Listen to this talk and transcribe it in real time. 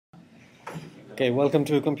Okay, welcome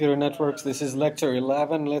to Computer Networks. This is lecture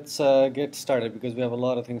 11. Let's get started because we have a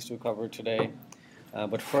lot of things to cover today.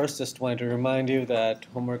 But first, just wanted to remind you that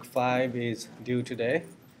homework 5 is due today.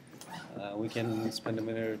 We can spend a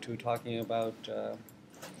minute or two talking about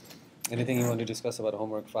anything you want to discuss about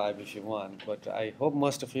homework 5 if you want. But I hope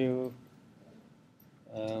most of you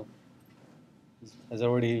has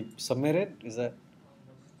already submitted. Is that?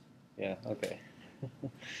 Yeah, okay.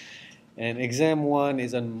 And exam 1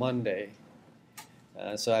 is on Monday.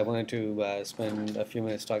 So I wanted to spend a few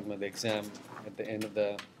minutes talking about the exam at the end of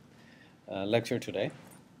the lecture today.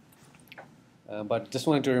 But just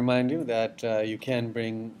wanted to remind you that you can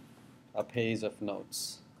bring a page of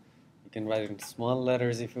notes. You can write in small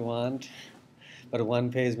letters if you want, but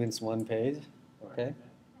one page means one page, okay?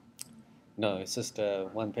 No, it's just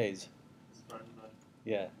one page.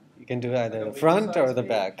 Yeah, you can do either the front or the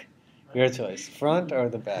back. Your choice, front or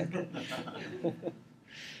the back.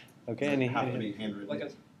 Okay, any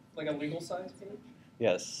like a legal size page?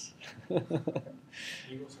 Yes.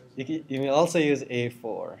 You may also use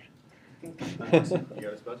A4. You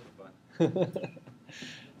gotta specify.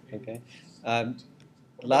 Okay.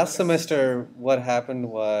 Last semester, what happened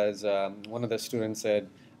was one of the students said,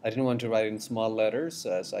 I didn't want to write in small letters,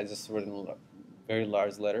 so I just wrote in very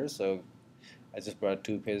large letters, so I just brought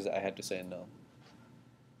 2 pages. I had to say no.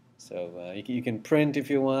 So you can print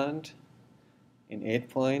if you want in 8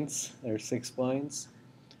 points or 6 points.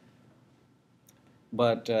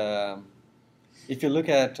 But if you look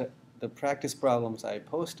at the practice problems I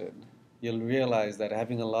posted, you'll realize that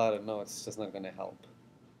having a lot of notes is just not going to help.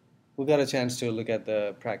 We got a chance to look at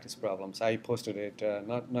the practice problems. I posted it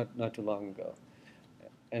not too long ago.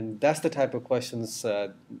 And that's the type of questions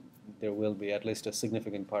there will be at least a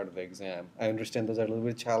significant part of the exam. I understand those are a little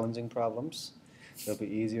bit challenging problems. There'll be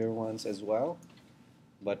easier ones as well.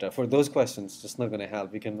 But for those questions, it's just not going to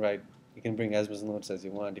help. You can bring as much notes as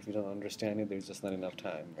you want. If you don't understand it, there's just not enough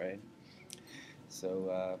time, right?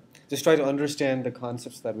 So just try to understand the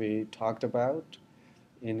concepts that we talked about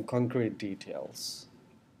in concrete details.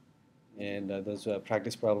 And those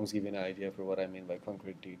practice problems give you an idea for what I mean by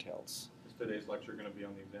concrete details. Is today's lecture going to be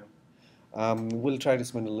on the exam? We'll try to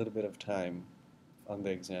spend a little bit of time on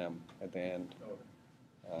the exam at the end.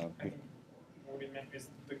 Okay. What we meant is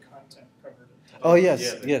the content covered. Oh, yes,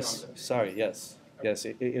 Yeah, yes. content. Sorry, yes. Yes,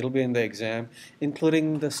 it'll be in the exam,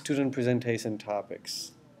 including the student presentation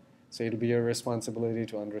topics. So it'll be your responsibility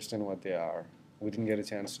to understand what they are. We didn't get a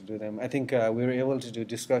chance to do them. I think we were able to do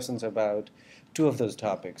discussions about 2 of those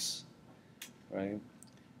topics, right?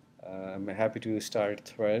 I'm happy to start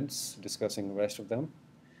threads discussing the rest of them.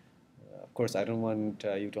 Of course, I don't want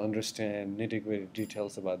you to understand nitty-gritty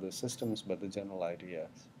details about the systems, but the general ideas.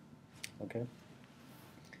 Okay?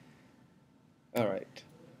 All right.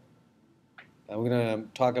 We're going to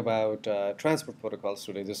talk about transport protocols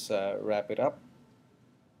today, just wrap it up.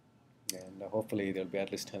 And hopefully there'll be at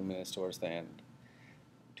least 10 minutes towards the end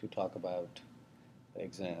to talk about the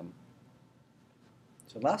exam.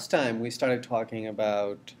 So last time we started talking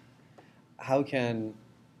about how can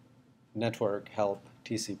network help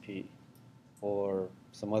TCP or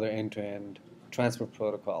some other end-to-end transport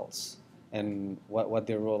protocols and what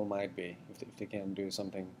their role might be if they can do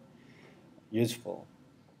something useful.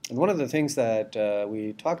 And one of the things that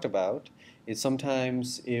we talked about is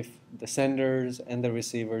sometimes if the senders and the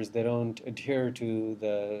receivers, they don't adhere to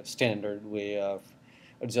the standard way of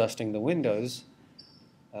adjusting the windows,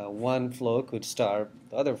 one flow could starve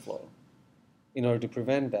the other flow. In order to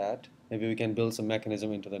prevent that, maybe we can build some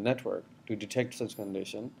mechanism into the network to detect such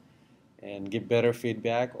condition and give better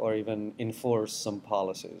feedback or even enforce some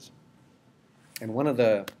policies. And one of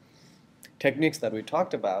the techniques that we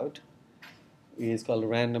talked about is called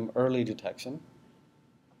random early detection.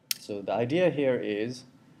 So the idea here is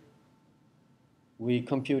we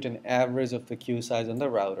compute an average of the queue size on the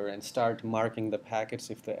router and start marking the packets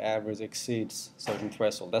if the average exceeds certain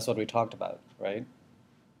threshold. That's what we talked about, right?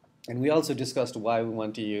 And we also discussed why we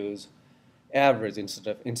want to use average instead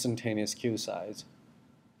of instantaneous queue size.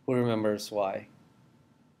 Who remembers why?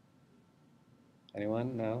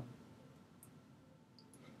 Anyone? No?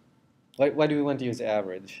 Why do we want to use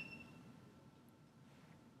average?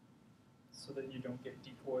 So that you don't get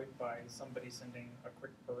decoyed by somebody sending a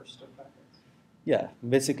quick burst of packets? Yeah,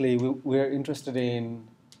 basically we're interested in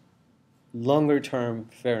longer-term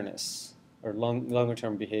fairness or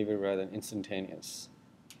longer-term behavior rather than instantaneous.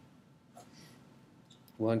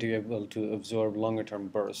 We want to be able to absorb longer-term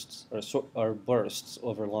bursts or bursts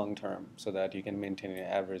over long-term so that you can maintain your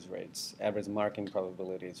average rates, average marking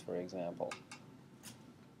probabilities, for example.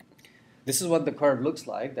 This is what the curve looks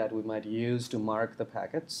like that we might use to mark the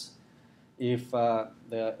packets. if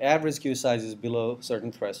the average queue size is below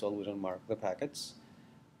certain threshold, we don't mark the packets.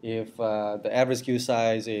 If the average queue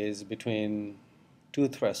size is between two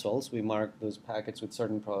thresholds, we mark those packets with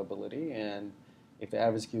certain probability, and if the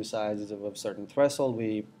average queue size is above certain threshold,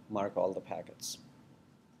 we mark all the packets.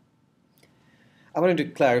 I wanted to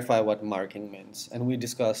clarify what marking means, and we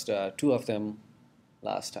discussed two of them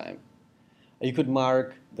last time. You could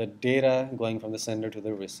mark the data going from the sender to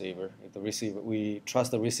the receiver. If the receiver, we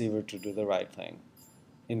trust the receiver to do the right thing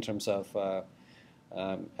in terms of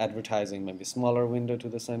advertising maybe smaller window to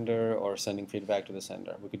the sender or sending feedback to the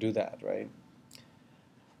sender. We could do that, right?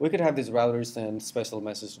 We could have these routers send special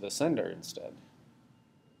message to the sender instead.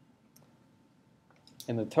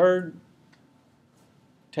 And the third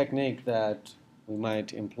technique that we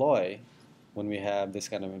might employ when we have this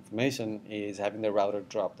kind of information is having the router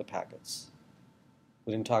drop the packets.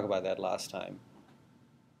 We didn't talk about that last time.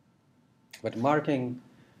 But marking,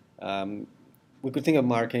 we could think of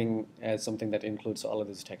marking as something that includes all of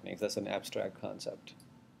these techniques. That's an abstract concept,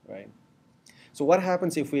 right? So what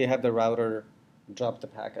happens if we have the router drop the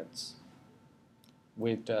packets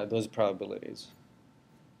with those probabilities?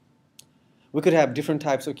 We could have different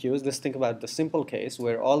types of queues. Let's think about the simple case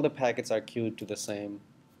where all the packets are queued to the same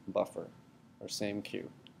buffer or same queue,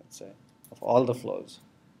 let's say, of all the flows.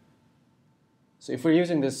 So if we're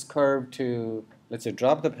using this curve to, let's say,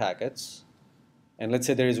 drop the packets, and let's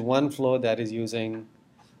say there is one flow that is using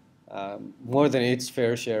more than its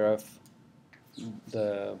fair share of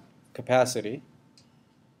the capacity,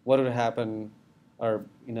 what would happen, or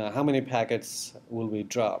how many packets will we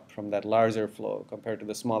drop from that larger flow compared to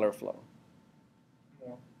the smaller flow?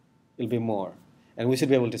 More. It'll be more. And we should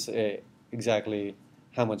be able to say exactly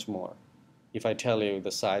how much more if I tell you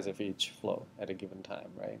the size of each flow at a given time,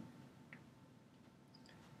 right?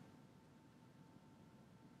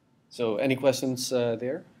 So any questions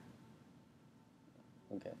there?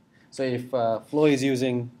 Okay. So if flow is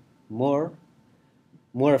using more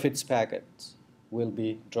of its packets will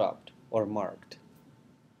be dropped or marked.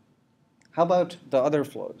 How about the other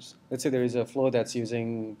flows? Let's say there is a flow that's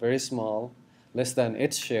using very small, less than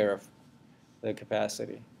its share of the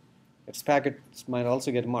capacity. Its packets might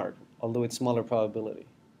also get marked, although it's smaller probability,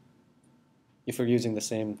 if we're using the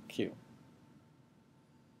same queue,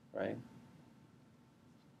 right?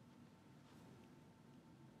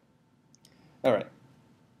 All right.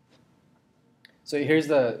 So here's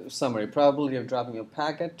the summary. Probability of dropping a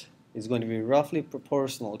packet is going to be roughly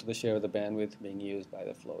proportional to the share of the bandwidth being used by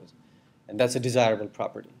the flows. And that's a desirable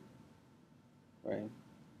property, right?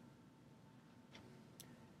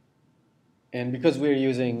 And because we're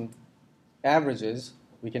using averages,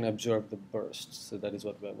 we can observe the bursts. So that is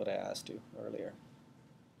what I asked you earlier.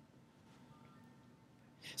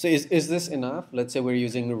 So is this enough? Let's say we're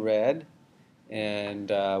using red, and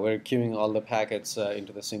we're queuing all the packets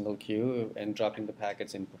into the single queue and dropping the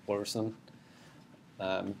packets in proportion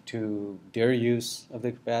to their use of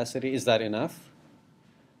the capacity. Is that enough?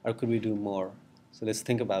 Or could we do more? So let's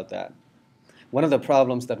think about that. One of the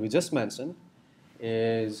problems that we just mentioned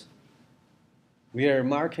is we are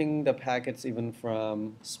marking the packets even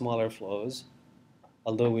from smaller flows,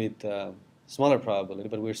 although with smaller probability,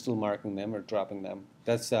 but we're still marking them or dropping them.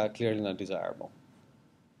 That's clearly not desirable,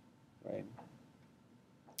 right?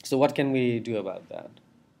 So what can we do about that?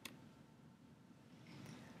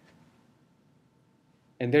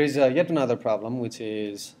 And there is yet another problem, which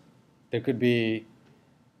is there could be,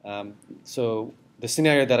 so the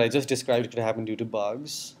scenario that I just described could happen due to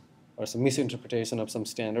bugs or some misinterpretation of some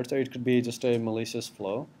standards, or it could be just a malicious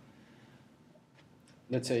flow.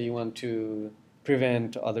 Let's say you want to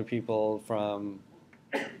prevent other people from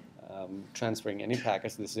transferring any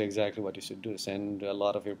packets. This is exactly what you should do. Send a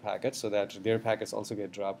lot of your packets so that their packets also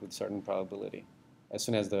get dropped with certain probability as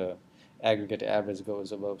soon as the aggregate average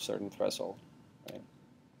goes above certain threshold. Right?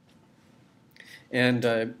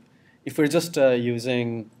 And if we're just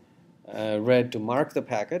using red to mark the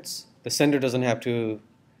packets, the sender doesn't have to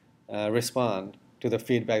respond to the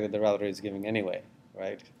feedback that the router is giving anyway,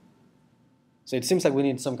 right? So it seems like we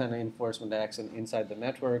need some kind of enforcement action inside the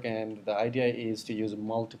network, and the idea is to use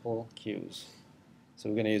multiple queues. So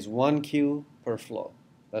we're going to use one queue per flow.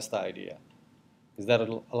 That's the idea, because that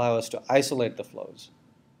will allow us to isolate the flows.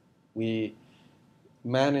 We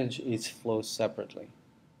manage each flow separately,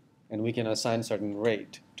 and we can assign certain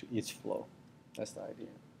rate to each flow. That's the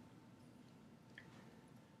idea.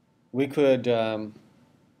 We could, so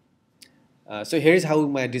here's how we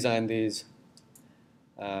might design these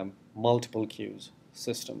multiple queues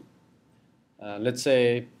system. Let's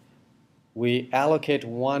say we allocate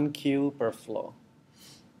one queue per flow,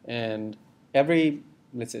 and every,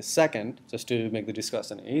 let's say, second, just to make the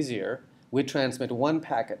discussion easier, we transmit one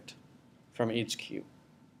packet from each queue.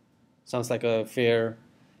 Sounds like a fair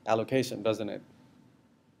allocation, doesn't it?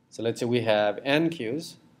 So let's say we have n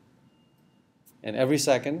queues, and every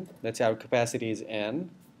second, let's say our capacity is n,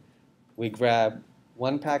 we grab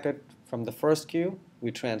one packet from the first queue,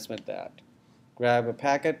 we transmit that. Grab a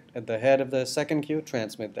packet at the head of the second queue,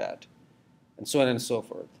 transmit that, and so on and so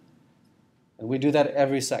forth. And we do that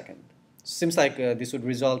every second. Seems like this would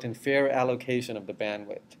result in fair allocation of the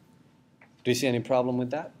bandwidth. Do you see any problem with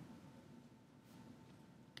that?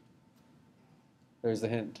 There's the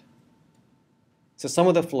hint. So some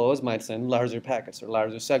of the flows might send larger packets or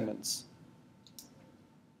larger segments.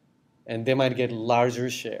 And they might get larger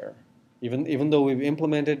share. Even though we've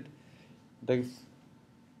implemented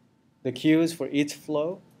the queues for each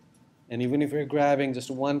flow, and even if we're grabbing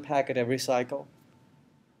just one packet every cycle,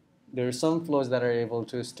 there are some flows that are able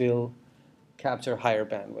to still capture higher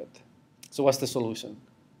bandwidth. So what's the solution?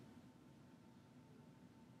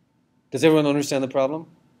 Does everyone understand the problem?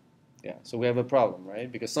 Yeah, so we have a problem,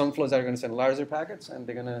 right? Because some flows are going to send larger packets and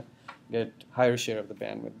they're going to get higher share of the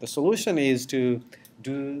bandwidth. The solution is to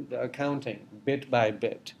do the accounting bit by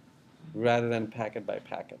bit rather than packet by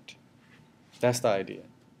packet. That's the idea.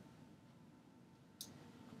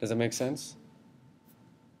 Does that make sense?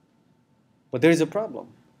 But there is a problem.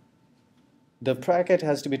 The packet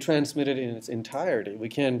has to be transmitted in its entirety. We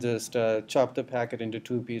can't just chop the packet into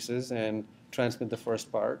two pieces and transmit the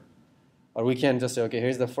first part. Or we can't just say, okay,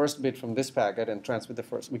 here's the first bit from this packet and transmit the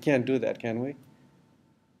first. We can't do that, can we?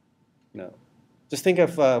 No. Just think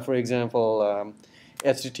of, for example,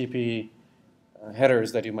 HTTP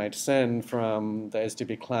headers that you might send from the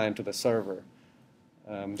HTTP client to the server.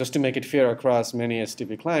 Just to make it fair across many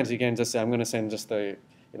HTTP clients, you can't just say, I'm going to send just the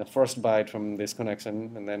first byte from this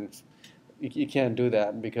connection, and then you can't do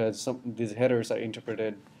that because these headers are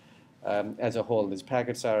interpreted as a whole. These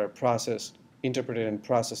packets are processed, interpreted and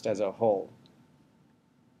processed as a whole,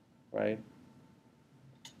 right?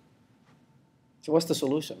 So what's the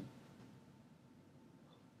solution?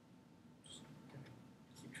 Just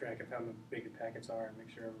keep track of how big the packets are and make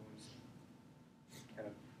sure everyone's kind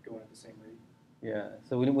of going at the same rate. Yeah,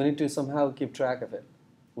 so we need to somehow keep track of it.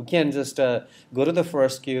 We can't just go to the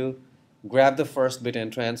first queue, grab the first bit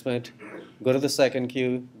and transmit, go to the second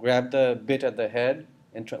queue, grab the bit at the head,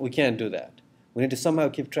 and we can't do that. We need to somehow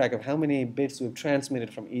keep track of how many bits we've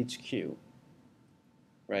transmitted from each queue,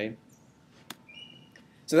 right?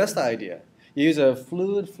 So that's the idea. You use a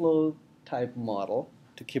fluid flow type model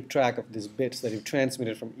to keep track of these bits that you've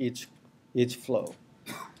transmitted from each flow.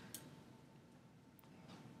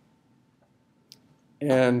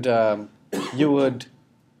 And you would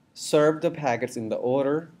serve the packets in the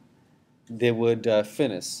order they would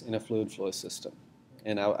finish in a fluid flow system.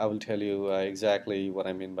 And I will tell you exactly what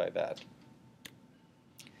I mean by that.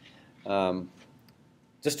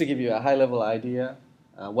 Just to give you a high-level idea,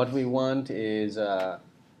 what we want is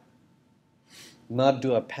not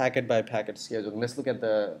do a packet-by-packet scheduling. Let's look at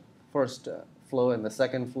the first flow and the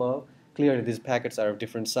second flow. Clearly, these packets are of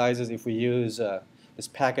different sizes. If we use this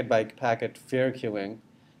packet-by-packet fair queuing,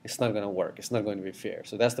 it's not going to work. It's not going to be fair.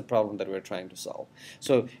 So that's the problem that we're trying to solve.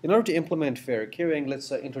 So in order to implement fair queuing,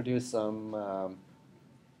 let's introduce some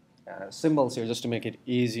symbols here just to make it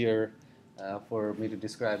easier for me to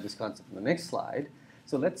describe this concept in the next slide.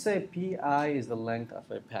 So let's say Pi is the length of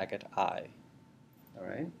a packet I, all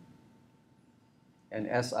right? And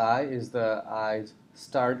Si is the I's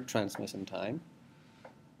start transmission time,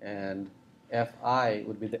 and Fi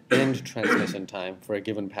would be the end transmission time for a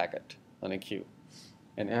given packet on a queue.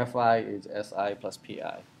 And Fi is Si plus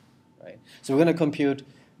Pi, right? So we're going to compute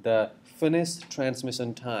the finished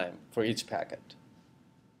transmission time for each packet.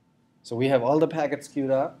 So we have all the packets queued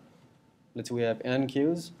up. Let's say we have n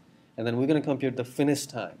queues, and then we're going to compute the finish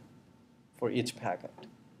time for each packet.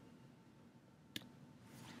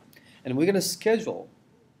 And we're going to schedule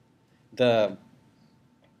the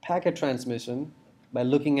packet transmission by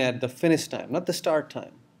looking at the finish time, not the start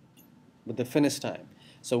time, but the finish time.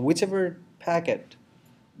 So whichever packet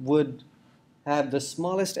would have the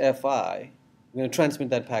smallest Fi, we're going to transmit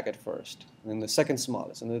that packet first, and then the second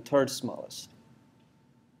smallest, and the third smallest.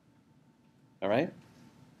 All right?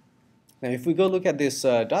 Now, if we go look at this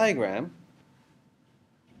diagram,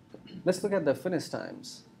 let's look at the finish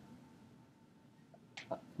times.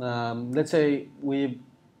 Let's say we've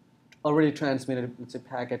already transmitted, let's say,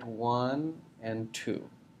 packet 1 and 2,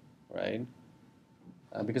 right?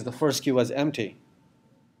 Because the first queue was empty.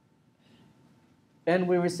 And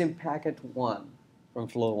we received packet 1 from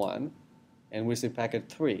flow 1, and we received packet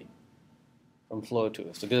 3 from flow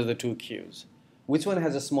 2. So these are the two queues. Which one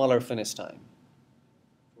has a smaller finish time?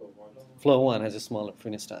 flow 1 has a smaller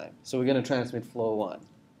finish time. So we're going to transmit flow 1.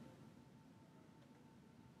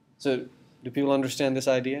 So do people understand this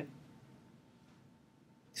idea?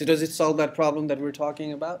 So does it solve that problem that we're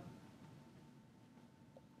talking about?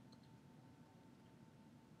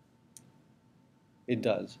 It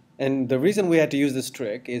does. And the reason we had to use this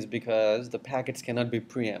trick is because the packets cannot be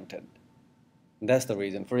preempted. That's the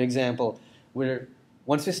reason. For example,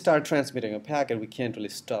 once we start transmitting a packet, we can't really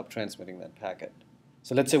stop transmitting that packet.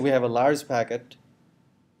 So let's say we have a large packet,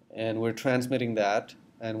 and we're transmitting that.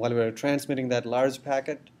 And while we're transmitting that large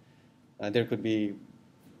packet, there could be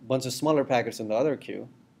a bunch of smaller packets in the other queue.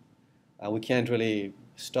 We can't really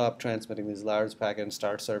stop transmitting these large packets and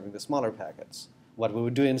start serving the smaller packets. What we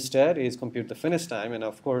would do instead is compute the finish time, and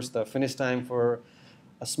of course the finish time for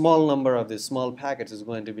a small number of these small packets is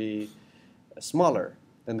going to be smaller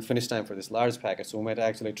than the finish time for this large packet. So we might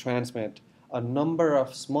actually transmit a number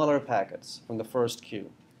of smaller packets from the first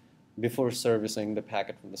queue before servicing the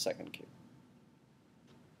packet from the second queue.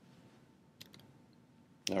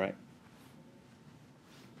 All right.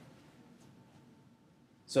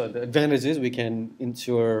 So the advantage is we can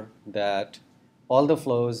ensure that all the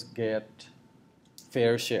flows get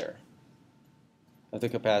fair share of the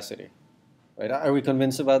capacity. Right? Are we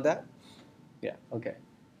convinced about that? Yeah. Okay.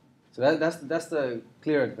 So that's the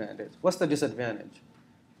clear advantage. What's the disadvantage?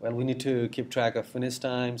 Well, we need to keep track of finish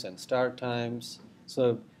times and start times.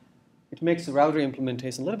 So it makes the router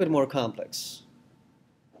implementation a little bit more complex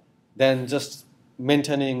than just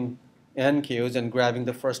maintaining N queues and grabbing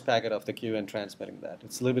the first packet of the queue and transmitting that.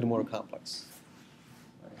 It's a little bit more complex.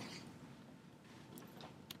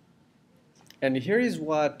 And here is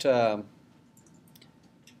what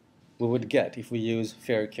we would get if we use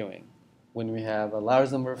fair queuing. When we have a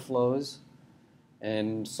large number of flows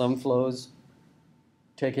and some flows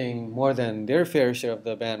taking more than their fair share of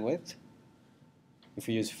the bandwidth, if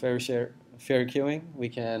we use fair queuing, we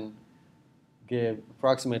can give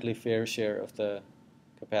approximately fair share of the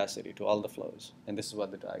capacity to all the flows. And this is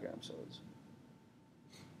what the diagram shows.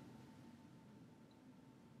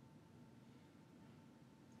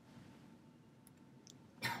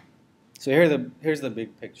 So here's the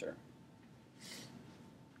big picture.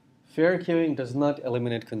 Fair queuing does not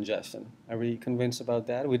eliminate congestion. Are we convinced about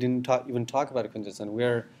that? We didn't even talk about congestion.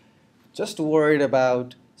 We're just worried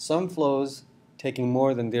about some flows taking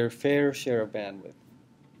more than their fair share of bandwidth.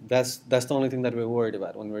 That's the only thing that we're worried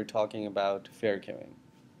about when we're talking about fair queuing,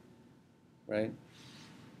 right?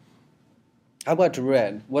 How about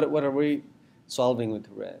red? What are we solving with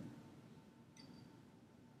red?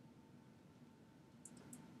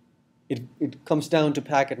 It comes down to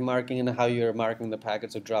packet marking and how you're marking the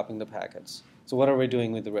packets or dropping the packets. So what are we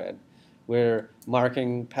doing with red? We're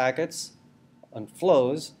marking packets on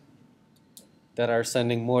flows that are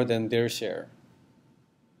sending more than their share,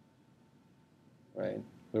 right?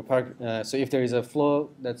 So if there is a flow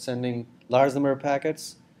that's sending large number of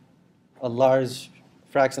packets, a large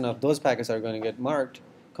fraction of those packets are going to get marked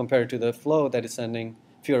compared to the flow that is sending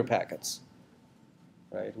fewer packets,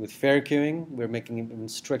 right? With fair queuing, we're making it even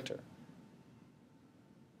stricter.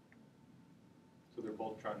 So they're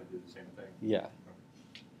both trying to do the same thing? Yeah.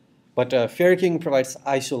 But fair queuing provides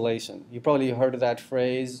isolation. You probably heard of that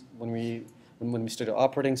phrase when we study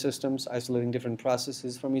operating systems, isolating different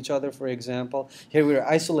processes from each other, for example. Here we're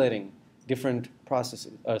isolating different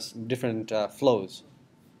processes, different flows,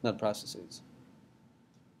 not processes.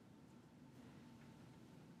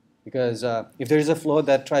 Because if there is a flow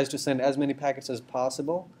that tries to send as many packets as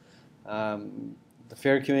possible, the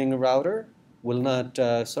fair queuing router will not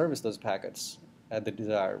service those packets at the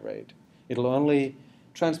desired rate. It will only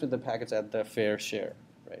transmit the packets at the fair share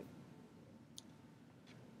rate.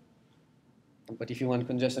 But if you want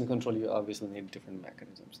congestion control, you obviously need different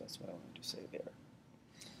mechanisms. That's what I wanted to say there.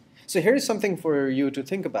 So here is something for you to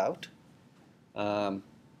think about. I'm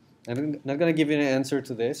not going to give you an answer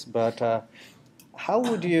to this, but how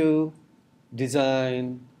would you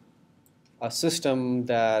design a system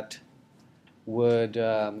that would,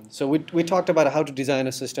 so we talked about how to design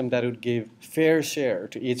a system that would give fair share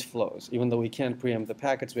to each flows. Even though we can't preempt the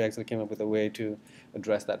packets, we actually came up with a way to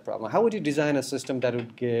address that problem. How would you design a system that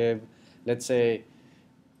would give, let's say,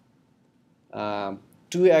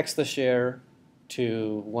 2x the share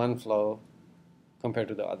to one flow compared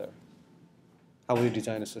to the other? How would you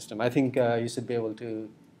design a system? I think you should be able to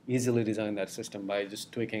easily design that system by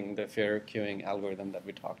just tweaking the fair queuing algorithm that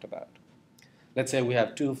we talked about. Let's say we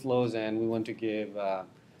have two flows and we want to give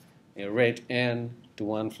rate n to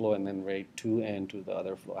one flow and then rate 2n to the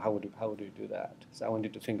other flow. How would you do that? So I want you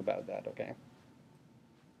to think about that, okay?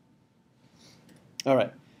 All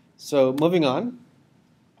right. So moving on,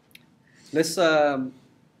 let's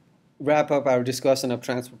wrap up our discussion of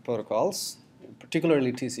transport protocols,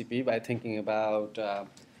 particularly TCP, by thinking about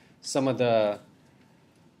some of the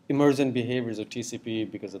emergent behaviors of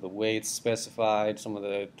TCP because of the way it's specified, some of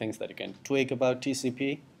the things that you can tweak about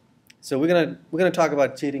TCP. So we're gonna talk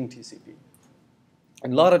about cheating TCP.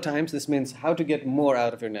 And a lot of times this means how to get more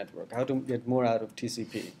out of your network, how to get more out of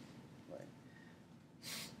TCP. Right?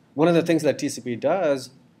 One of the things that TCP does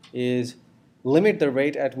is limit the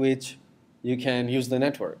rate at which you can use the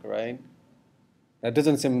network, right? That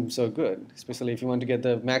doesn't seem so good, especially if you want to get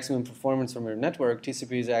the maximum performance from your network.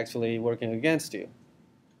 TCP is actually working against you,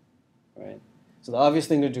 right? So the obvious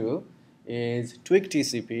thing to do is tweak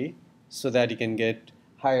TCP so that you can get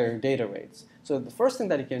higher data rates. So the first thing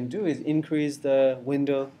that you can do is increase the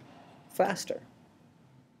window faster,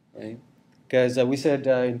 right? Because we said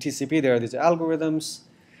in TCP there are these algorithms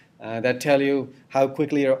that tell you how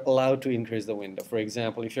quickly you're allowed to increase the window. For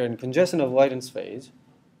example, if you're in congestion avoidance phase,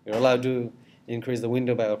 you're allowed to increase the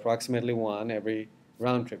window by approximately 1 every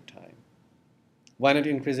round trip time. Why not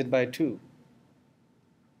increase it by 2?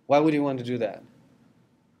 Why would you want to do that?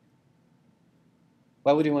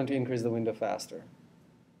 Why would you want to increase the window faster?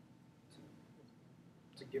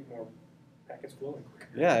 To get more packets flowing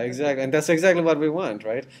quicker. Yeah, exactly. And that's exactly what we want,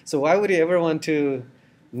 right? So why would you ever want to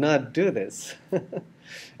not do this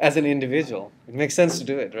as an individual? It makes sense to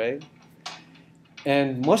do it, right?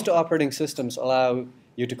 And most operating systems allow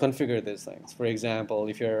you to configure these things. For example,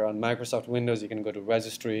 if you're on Microsoft Windows, you can go to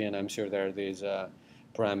registry, and I'm sure there are these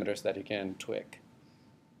parameters that you can tweak.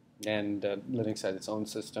 And Linux has its own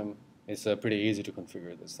system. It's pretty easy to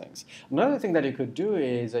configure these things. Another thing that you could do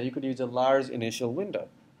is you could use a large initial window.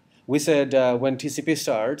 We said when TCP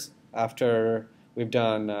starts, after we've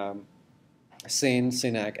done SYN,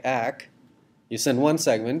 SYNAC, ACK, you send one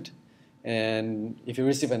segment, and if you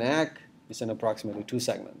receive an ACK, you send approximately 2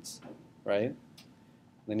 segments, right?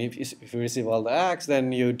 Then if you receive all the ACKs,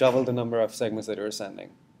 then you double the number of segments that you're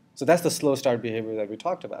sending. So that's the slow start behavior that we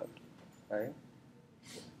talked about, right?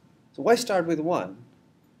 So why start with 1?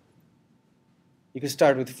 You could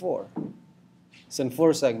start with 4. Send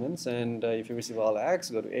 4 segments, and if you receive all the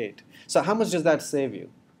ACKs, go to 8. So how much does that save you?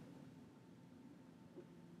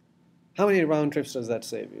 How many round trips does that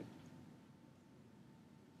save you?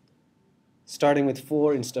 Starting with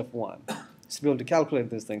 4 instead of 1. Just be able to calculate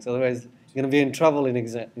these things, otherwise you're going to be in trouble in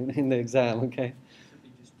the exam, okay? Should be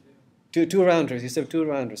just 2. Two round trips, you said 2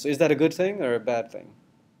 round trips. So is that a good thing or a bad thing?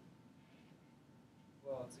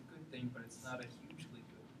 Well, it's a good thing, but it's not a hugely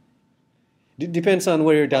good. Depends on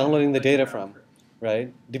where you're downloading the Like data round from, trip.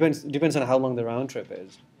 right? Depends on how long the round trip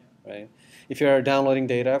is, right? If you're downloading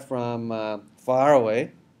data from far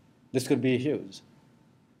away, this could be huge.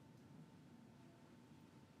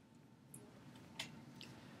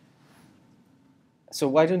 So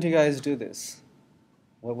why don't you guys do this?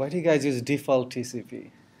 Well, why do you guys use default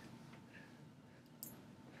TCP?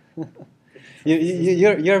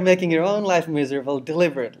 You're making your own life miserable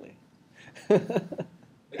deliberately. Because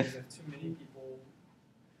if too many people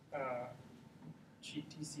cheat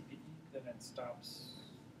TCP, then it stops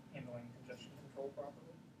handling congestion control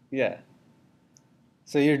properly. Yeah.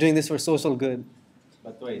 So you're doing this for social good.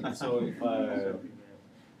 But wait, so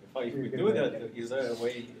if we do that, is there a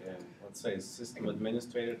way, let's say, a system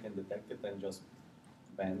administrator can detect it and just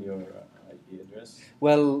ban your IP address?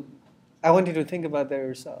 Well, I want you to think about that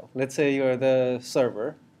yourself. Let's say you're the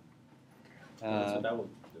server. So that would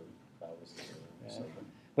do. That was Yeah. so,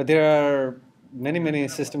 But there are many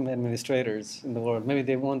system administrators in the world. Maybe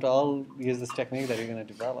they won't all use this technique that you're going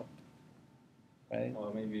to develop, right?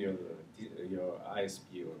 or maybe your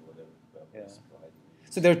ISP or whatever. Yeah. is providing.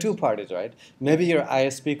 So there are 2 parties, right? Maybe your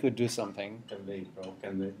ISP could do something. Can they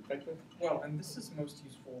detect it? Well, and this is most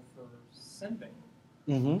useful for sending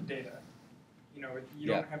Mm-hmm. data. You know, you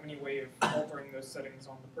Yeah. don't have any way of altering those settings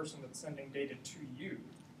on the person that's sending data to you.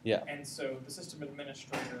 Yeah. And so the system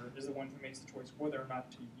administrator is the one who makes the choice whether or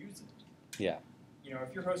not to use it. Yeah. You know,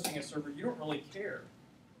 if you're hosting a server, you don't really care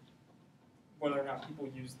whether or not people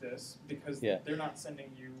use this because Yeah. they're not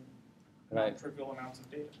sending you Right. non-trivial amounts of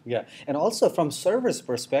data. Yeah, and also from server's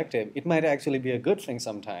perspective, it might actually be a good thing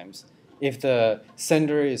sometimes if the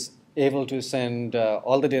sender is able to send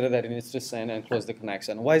all the data that it needs to send and close the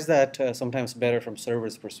connection. Why is that sometimes better from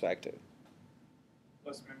server's perspective?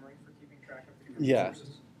 Less memory for keeping track of the different Yeah.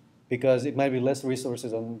 resources. Because it might be less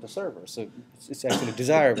resources on the server, so it's actually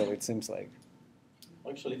desirable, it seems like.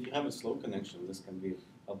 Actually, if you have a slow connection, this can be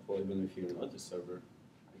helpful even if you're not a server,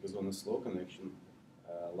 because on a slow connection,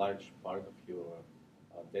 a large part of your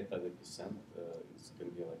data that you send can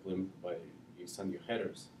be like limited by you send your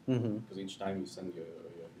headers, Mm-hmm. because each time you send your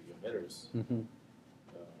headers, Mm-hmm.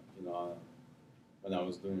 you know, when I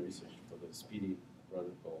was doing research for the Speedy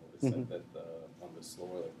protocol, it said Mhm. that on the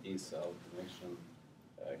slower like ACL connection,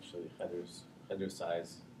 actually header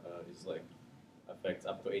size is like affects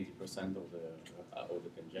up to 80% of the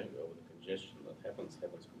congestion that happens from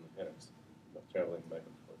the headers, but traveling back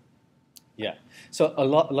and forth. Yeah. So a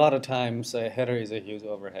lot of times a header is a huge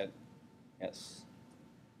overhead. Yes.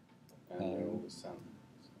 And they're always sent.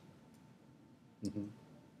 Mhm.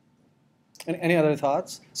 Any other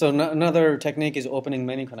thoughts? So another technique is opening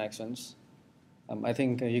many connections. I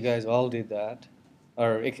think you guys all did that,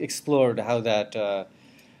 or explored how that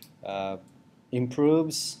uh,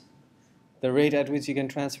 improves the rate at which you can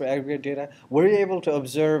transfer aggregate data. Were you able to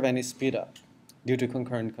observe any speed up due to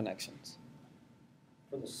concurrent connections?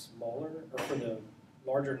 For the smaller, or for the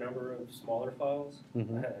larger number of smaller files,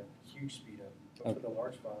 Mhm. I had a huge speed up. But for the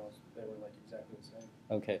large files, they were like exactly the same.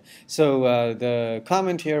 Okay, so the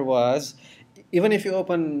comment here was, even if you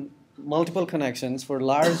open multiple connections for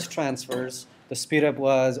large transfers, the speed up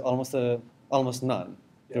was almost none.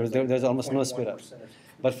 Yeah, There's almost no speed up. 0.1% or something.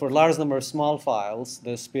 But for large number of small files,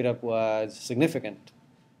 the speed up was significant.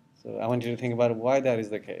 So I want you to think about why that is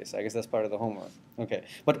the case. I guess that's part of the homework. Okay,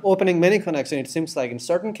 but opening many connections, it seems like in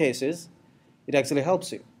certain cases, it actually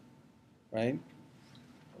helps you, right?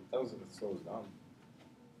 Sometimes it slows down.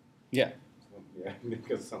 Yeah. So, yeah,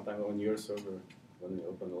 because sometimes on your server, when you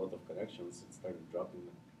open a lot of connections, it started dropping.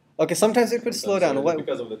 Okay, sometimes it could slow Sometimes, down. so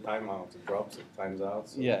because of the timeout, it drops, it times out.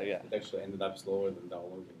 So Yeah. it actually ended up slower than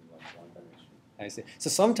downloading like one connection. I see. So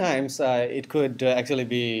sometimes it could actually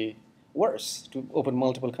be worse to open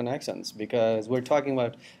multiple connections because we're talking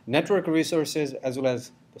about network resources as well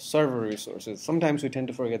as the server resources. Sometimes we tend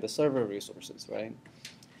to forget the server resources, right?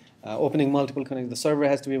 Opening multiple connections, the server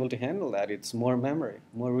has to be able to handle that. It's more memory,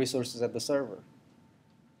 more resources at the server.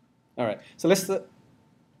 All right, so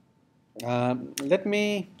let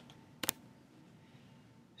me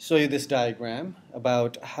show you this diagram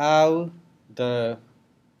about how the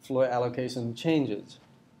flow allocation changes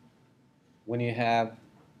when you have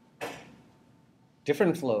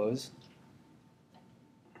different flows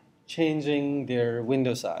changing their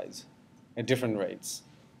window size at different rates.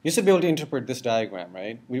 You should be able to interpret this diagram,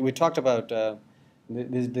 right? We talked about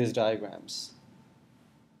these diagrams.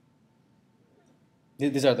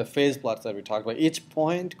 These are the phase plots that we talked about. Each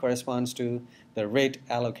point corresponds to the rate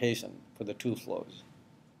allocation for the two flows.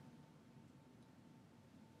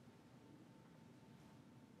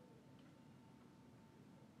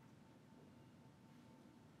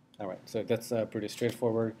 All right, so that's pretty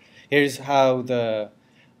straightforward. Here's how the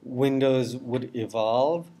windows would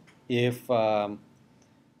evolve if,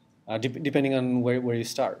 depending on where you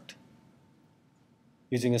start,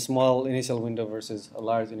 using a small initial window versus a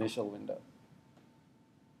large initial window.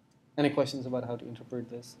 Any questions about how to interpret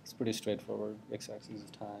this? It's pretty straightforward. X-axis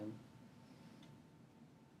is time.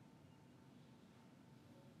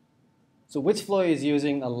 So which flow is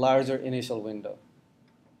using a larger initial window?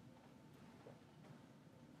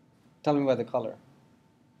 Tell me by the color.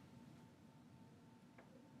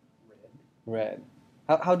 Red.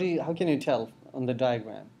 How can you tell on the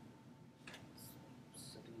diagram?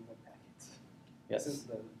 Sending more packets. Yes. This is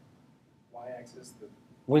the y-axis, the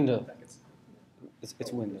Window. packets.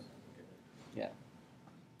 It's window. Yeah.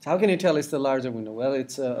 So how can you tell it's the larger window? Well,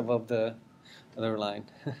 it's above the other line.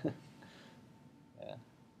 Yeah.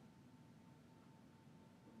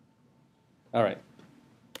 All right.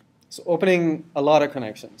 So opening a lot of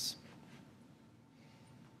connections.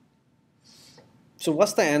 So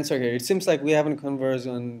what's the answer here? It seems like we haven't converged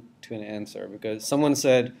on to an answer because someone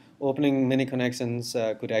said opening many connections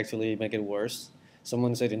could actually make it worse.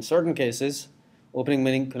 Someone said in certain cases, opening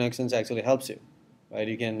many connections actually helps you, right?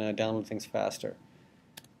 You can download things faster.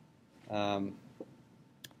 Well,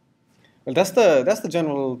 that's the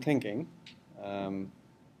general thinking.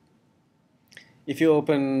 If you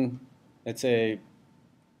open, let's say,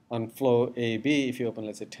 on flow AB, if you open,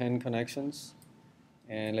 let's say, 10 connections,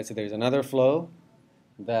 and let's say there's another flow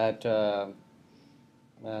that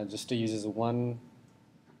just uses one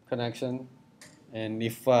connection, and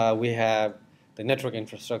if we have the network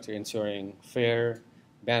infrastructure ensuring fair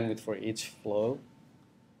bandwidth for each flow,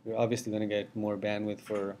 we're obviously going to get more bandwidth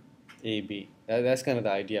for AB. That's kind of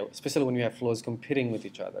the idea, especially when you have flows competing with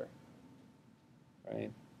each other,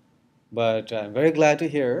 right? But I'm very glad to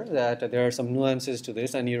hear that there are some nuances to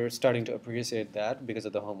this, and you're starting to appreciate that because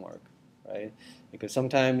of the homework, right? Because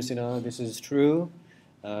sometimes, this is true,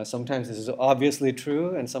 sometimes this is obviously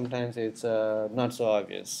true, and sometimes it's not so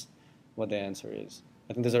obvious what the answer is.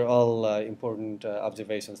 I think these are all important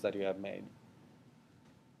observations that you have made.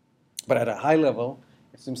 But at a high level,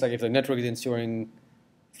 it seems like if the network is ensuring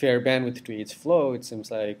fair bandwidth to each flow, it seems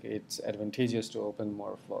like it's advantageous to open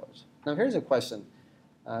more flows. Now here's a question.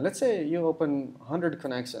 Let's say you open 100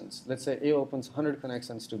 connections. Let's say A opens 100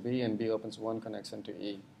 connections to B and B opens 1 connection to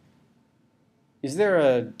E. Is there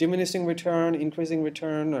a diminishing return, increasing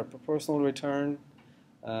return, or proportional return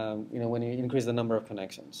when you increase the number of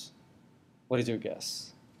connections? What is your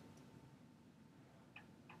guess?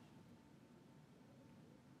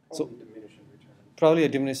 So- Probably diminishing return. Probably a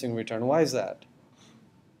diminishing return. Why is that?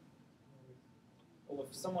 Well,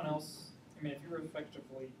 if someone else, I mean,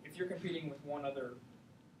 if you're competing with one other,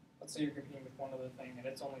 let's say you're competing with one other thing and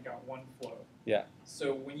it's only got one flow. Yeah.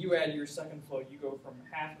 So when you add your second flow, you go from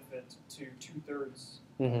half of it to 2/3.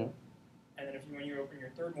 Mm-hmm. And then when you open your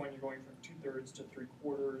third one, you're going from 2/3 to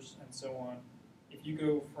 3/4 and so on. If you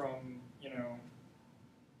go from,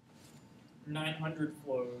 900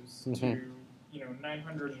 flows to,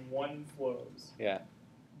 901 flows, Yeah.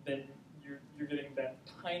 then you're getting that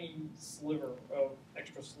tiny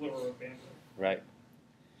extra sliver of bandwidth. Right.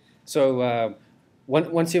 So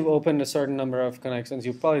once you've opened a certain number of connections,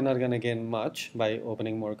 you're probably not going to gain much by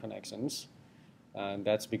opening more connections.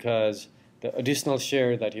 That's because the additional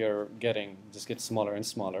share that you're getting just gets smaller and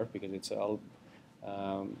smaller because it's all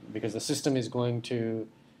because the system is going to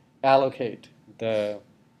allocate the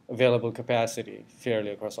available capacity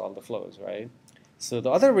fairly across all the flows, right? So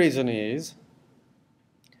the other reason is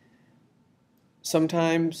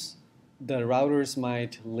sometimes the routers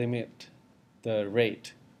might limit the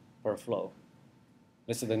rate per flow.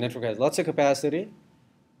 Let's say the network has lots of capacity,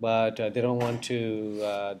 but they don't want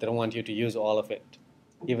you to use all of it,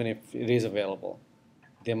 even if it is available.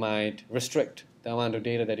 They might restrict the amount of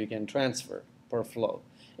data that you can transfer per flow.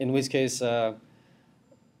 In which case,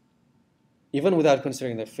 even without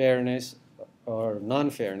considering the fairness or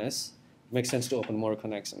non-fairness, it makes sense to open more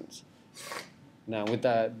connections. Now, with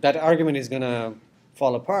that argument is going to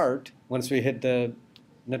fall apart once we hit the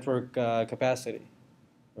network capacity,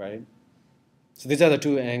 right? So these are the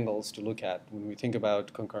two angles to look at when we think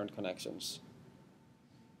about concurrent connections.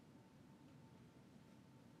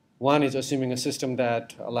 One is assuming a system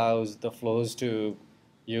that allows the flows to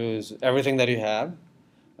use everything that you have.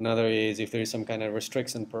 Another is if there is some kind of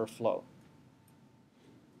restriction per flow.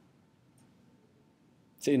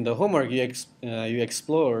 So in the homework, you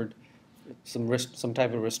explored some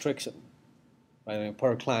type of restriction, right, on a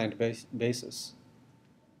per client basis.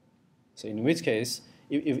 So in which case,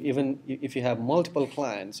 even if you have multiple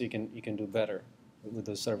clients, you can do better with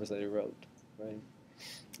the service that you wrote, right?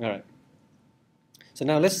 All right. So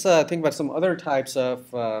now let's think about some other types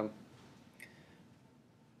of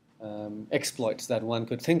exploits that one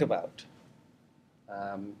could think about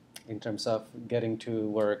in terms of getting to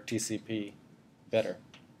work TCP better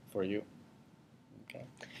for you. Okay.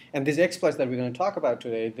 And these exploits that we're going to talk about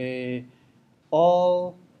today, they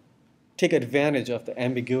all take advantage of the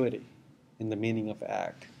ambiguity in the meaning of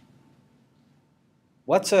ACK.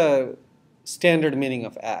 What's a standard meaning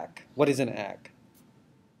of ACK? What is an ACK?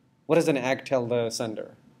 What does an ACK tell the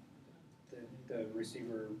sender? The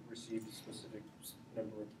receiver receives a specific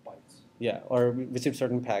number of bytes. Yeah, or receive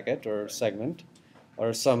certain packet or segment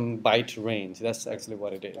or some byte range. That's actually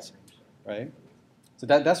what it is, right? So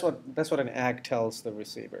that's what an ACK tells the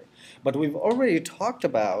receiver. But we've already talked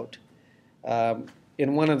about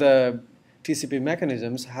in one of the TCP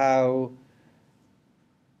mechanisms how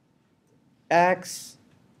ACKs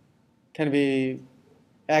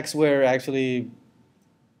were actually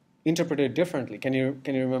interpreted differently. Can you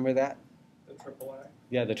remember that? The triple A.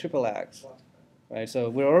 Yeah, the triple ACKs. Right. So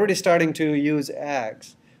we're already starting to use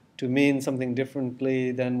ACKs to mean something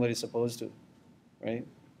differently than what it's supposed to, right?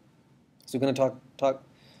 So we're going to talk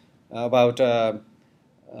about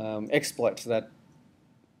exploits that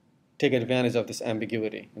take advantage of this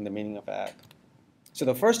ambiguity in the meaning of ACK. So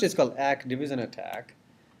the first is called ACK division attack.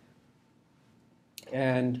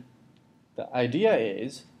 And the idea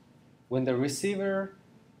is when the receiver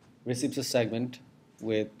receives a segment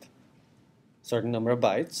with a certain number of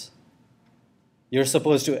bytes, you're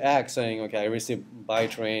supposed to act saying, okay, I received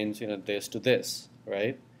byte range, this to this,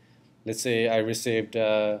 right? Let's say I received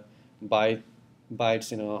bytes,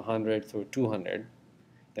 100 through 200.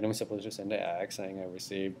 Then I'm supposed to send an ACK saying I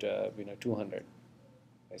received, 200,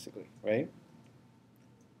 basically, right?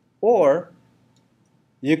 Or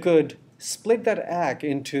you could split that ACK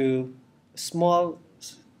into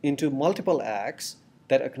multiple ACKs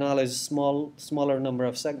that acknowledge smaller number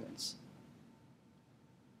of segments.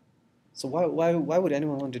 So why would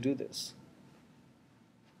anyone want to do this?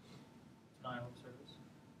 Denial of service.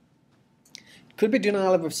 It could be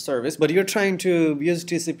denial of service, but you're trying to use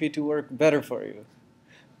TCP to work better for you.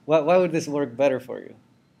 Why would this work better for you?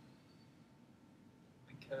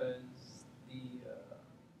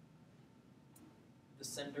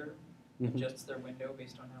 Mhm. adjusts their window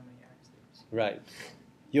based on how many acts they receive. Right.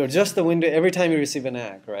 You adjust the window every time you receive an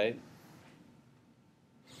ACK, right?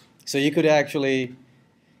 So you could actually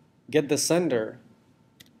get the sender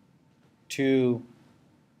to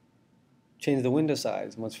change the window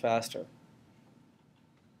size much faster.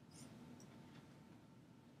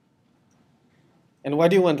 And why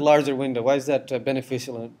do you want larger window? Why is that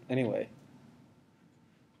beneficial anyway?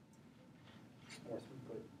 More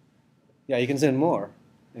throughput. Yeah, you can send more,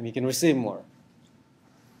 and you can receive more.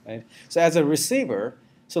 Right? So as a receiver,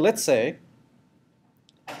 so let's say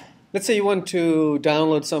you want to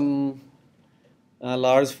download some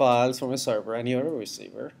large files from a server, and you're a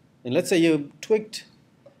receiver. And let's say you tweaked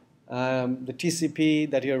the TCP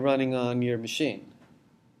that you're running on your machine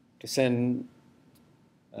to send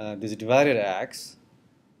these divided ACKs.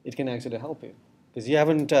 It can actually help you because you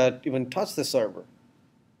haven't even touched the server,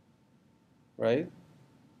 right?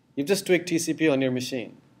 You've just tweaked TCP on your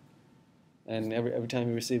machine. And every time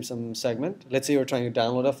you receive some segment, let's say you're trying to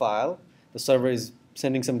download a file, the server is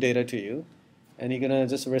sending some data to you, and you're going to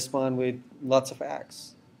just respond with lots of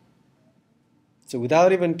ACKs. So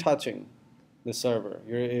without even touching the server,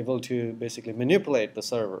 you're able to basically manipulate the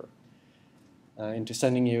server into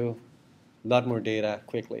sending you a lot more data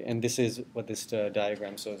quickly. And this is what this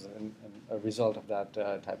diagram shows, a result of that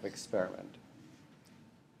type of experiment.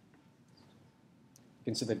 You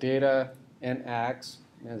can see the data and ACKs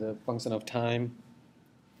as a function of time.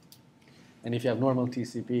 And if you have normal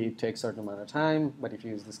TCP, it takes a certain amount of time. But if you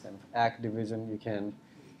use this kind of ACK division, you can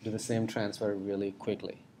do the same transfer really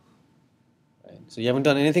quickly. Right? So you haven't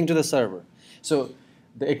done anything to the server. So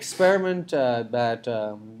the experiment that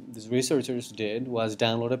these researchers did was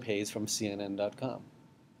download a page from CNN.com.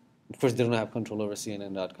 Of course, they don't have control over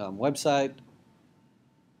CNN.com website.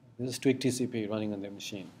 This is tweaked TCP running on their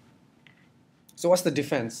machine. So what's the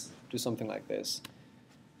defense to something like this?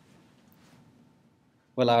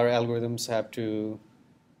 Well, our algorithms have to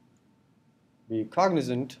be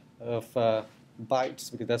cognizant of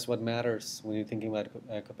bytes, because that's what matters when you're thinking about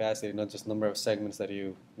capacity, not just number of segments that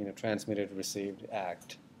you transmitted, received,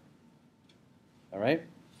 ACKed. All right?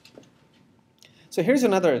 So here's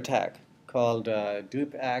another attack called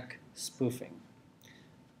dupe-ACK spoofing.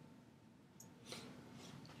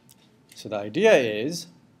 So the idea is,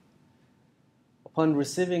 upon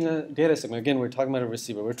receiving a data segment, again, we're talking about a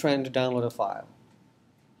receiver. We're trying to download a file.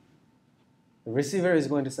 The receiver is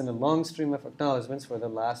going to send a long stream of acknowledgments for the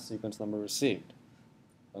last sequence number received.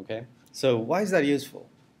 Okay? So why is that useful?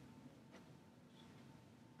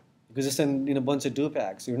 Because you send a bunch of dupe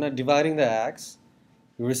ACKs. You're not dividing the ACKs.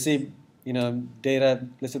 You receive data,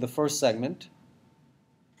 let's say the first segment.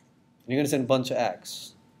 And you're going to send a bunch of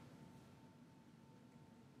ACKs.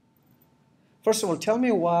 First of all, tell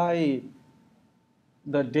me why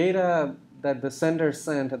the data that the sender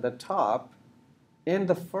sent at the top in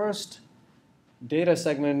the first data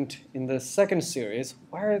segment in the second series,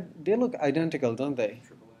 they look identical, don't they?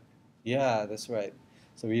 Triple A. Yeah, that's right.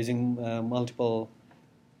 So we're using multiple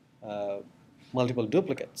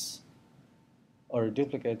duplicates or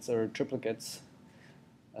triplicates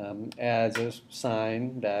as a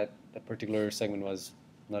sign that a particular segment was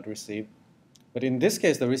not received. But in this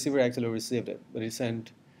case, the receiver actually received it, but he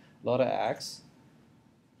sent a lot of ACKs,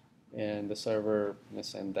 and the server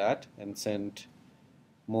sent that and sent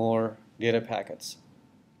more data packets.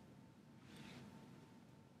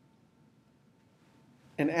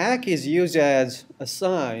 An ACK is used as a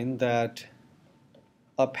sign that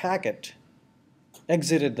a packet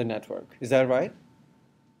exited the network. Is that right?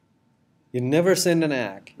 You never send an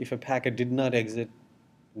ACK if a packet did not exit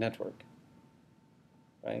network,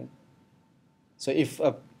 right? So if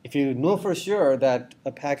you know for sure that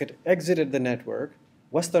a packet exited the network,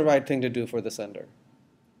 what's the right thing to do for the sender?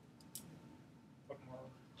 Put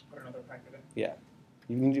another packet in. Yeah,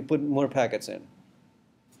 you need to put more packets in.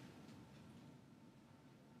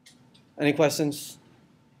 Any questions?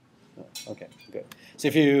 No. Okay, good. So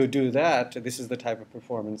if you do that, this is the type of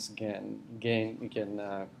performance gain you can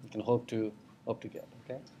hope to get.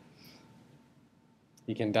 Okay,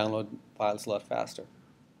 you can download files a lot faster.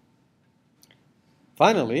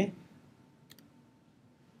 Finally,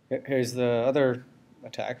 here's the other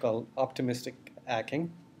attack called optimistic ACKing.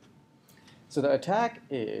 So the attack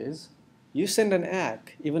is you send an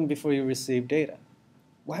ACK even before you receive data.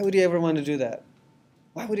 Why would you ever want to do that?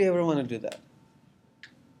 Why would you ever want to do that?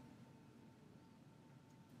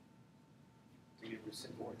 To get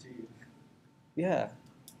sent more to you Yeah.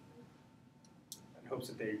 in hopes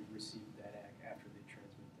that they receive that ACK after they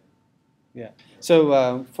transmit them. Yeah.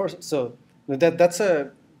 So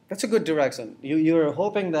that's a good direction. You're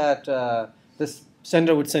hoping that this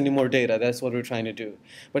sender would send you more data. That's what we're trying to do.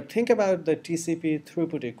 But think about the TCP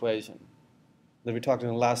throughput equation that we talked in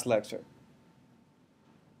the last lecture.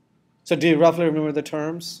 So do you roughly remember the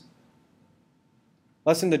terms?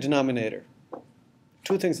 What's in the denominator?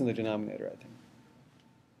 Two things in the denominator, I think.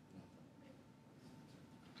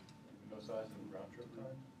 Window size and round trip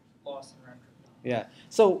time? Loss and round trip time. Yeah.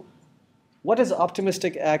 So what does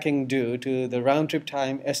optimistic ACKing do to the round trip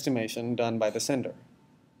time estimation done by the sender?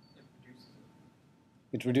 It reduces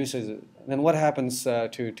it. It reduces it. Then what happens to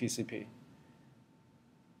TCP?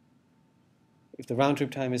 If the round trip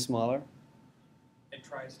time is smaller? It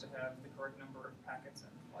tries to have the correct number of packets in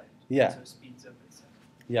flight. Yeah. So it speeds up its.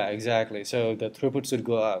 Yeah, exactly. So the throughput should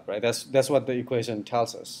go up, right? That's what the equation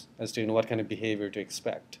tells us as to what kind of behavior to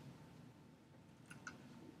expect.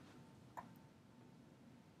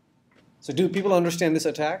 So do people understand this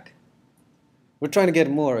attack? We're trying to get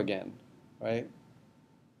more again, right?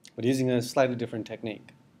 But using a slightly different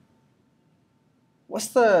technique.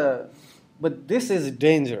 But this is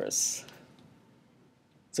dangerous.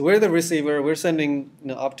 So we're the receiver, we're sending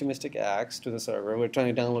optimistic ACKs to the server, we're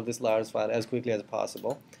trying to download this large file as quickly as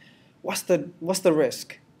possible. What's the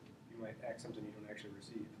risk? You might act something you don't actually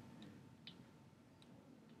receive.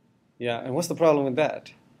 Yeah, and what's the problem with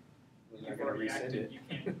that? You're You've not going to already resend acted. it. You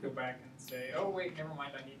can't go back and say, oh wait, never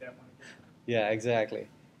mind, I need that one again. Yeah, exactly.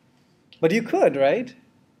 But you could, right?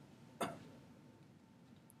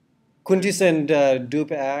 Couldn't you send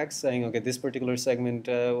dupe ACKs saying, okay, this particular segment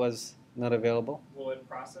was not available? Will it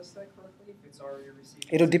process that correctly if it's already received?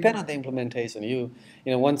 It'll depend on the implementation.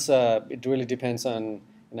 Once it really depends on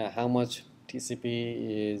how much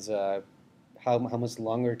TCP is, how much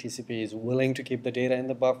longer TCP is willing to keep the data in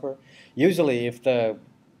the buffer. Usually, if the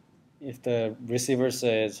receiver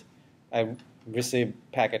says, I received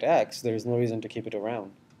packet X, there is no reason to keep it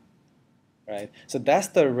around, right? So that's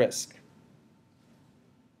the risk.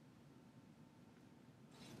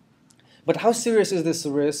 But how serious is this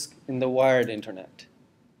risk in the wired internet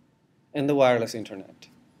and the wireless internet?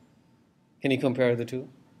 Can you compare the two?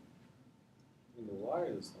 In the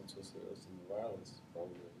wireless, not so serious. In the wireless,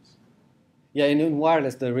 probably is. Yeah, in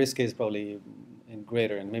wireless, the risk is probably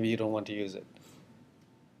greater, and maybe you don't want to use it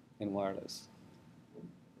in wireless.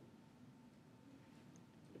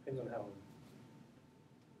 Depends on how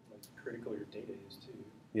critical your data is too.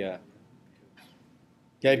 Yeah.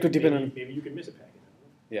 Yeah, it could depend on. Maybe you could miss a packet.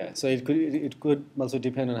 Yeah, so it could also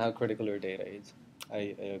depend on how critical your data is.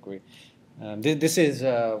 I agree. This is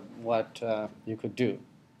what you could do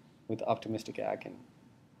with optimistic ACKing.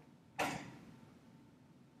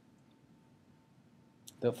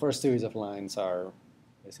 The first series of lines are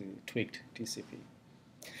basically tweaked TCP.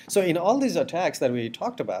 So in all these attacks that we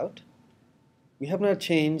talked about, we have not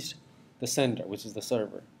changed the sender, which is the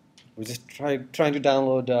server. We're just trying to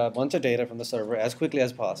download a bunch of data from the server as quickly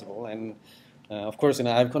as possible, and of course,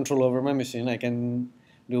 I have control over my machine. I can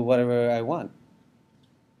do whatever I want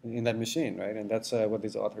in that machine, right? And that's what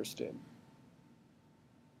these authors did.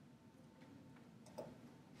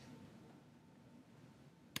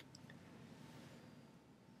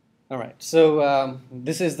 All right, so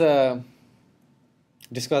this is the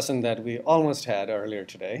discussion that we almost had earlier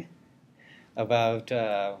today about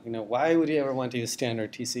why would you ever want to use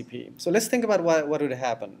standard TCP? So let's think about what would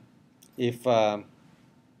happen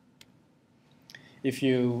if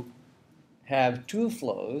you have two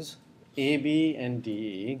flows, AB and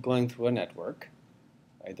DE, going through a network,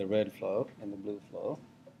 right, the red flow and the blue flow.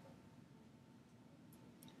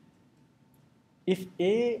 If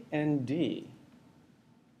A and D,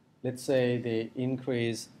 let's say they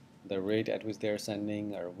increase the rate at which they're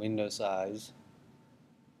sending or window size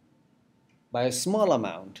by a small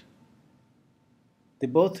amount, they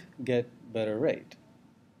both get better rate,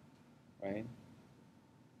 right?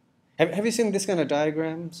 Have you seen this kind of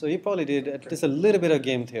diagram? So you probably did at least a little bit of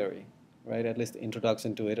game theory, right? At least the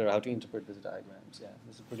introduction to it or how to interpret these diagrams. Yeah,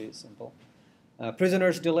 this is pretty simple.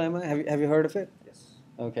 Prisoner's dilemma, have you heard of it? Yes.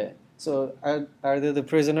 Okay, so are there the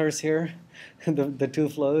prisoners here, the two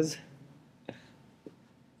flows?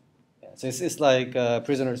 Yeah, so it's like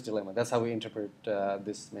prisoner's dilemma. That's how we interpret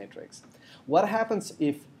this matrix. What happens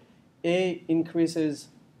if A increases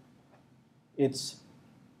its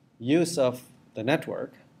use of the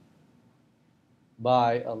network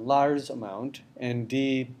by a large amount, and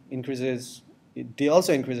D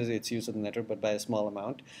also increases its use of the network, but by a small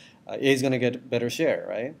amount? A is going to get better share,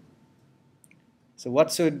 right? So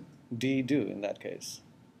what should D do in that case?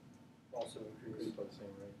 Also increase. By the same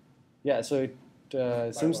rate. Yeah, so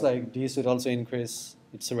it seems like D should also increase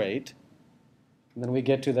its rate. And then we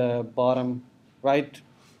get to the bottom right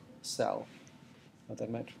cell of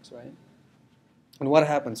that matrix, right? And what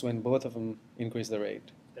happens when both of them increase the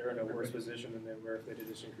rate? They're in a worse position than they were if they did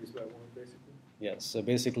just increase by 1, basically. Yes, so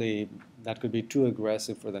basically that could be too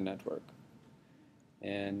aggressive for the network.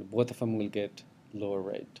 And both of them will get lower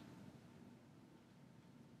rate.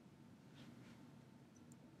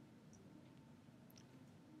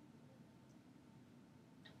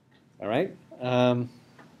 All right.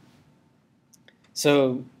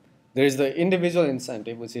 So there's the individual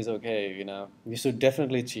incentive, which is okay, you should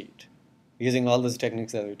definitely cheat using all those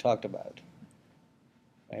techniques that we talked about.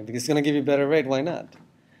 Right? Because it's going to give you better rate. Why not?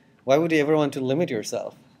 Why would you ever want to limit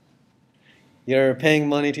yourself? You're paying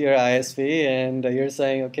money to your ISP, and you're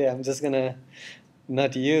saying, okay, I'm just going to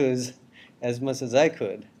not use as much as I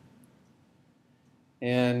could.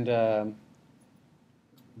 And the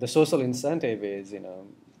social incentive is, If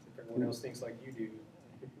everyone else thinks like you do,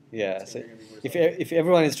 yeah. so So you're gonna be worse if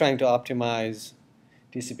everyone is trying to optimize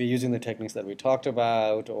TCP using the techniques that we talked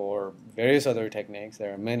about or various other techniques,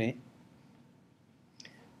 there are many,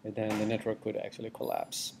 and then the network could actually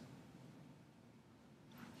collapse.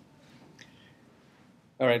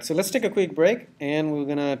 All right, so let's take a quick break, and we're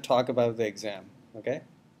going to talk about the exam, okay?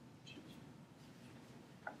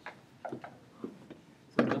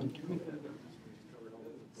 I'll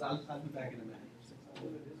be back in a minute.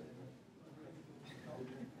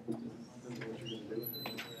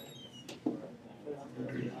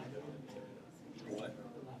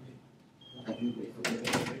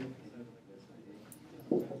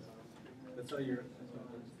 That's how you're.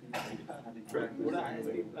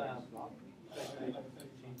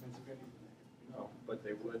 No, but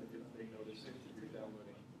they would if they notice if you're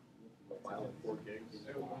downloading a file at 4 gigs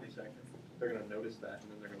per second. They're going to notice that,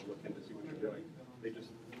 and then they're going to look in to see what you're doing. They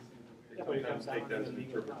sometimes take that as an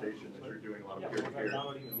interpretation that you're doing a lot of peer-to-peer.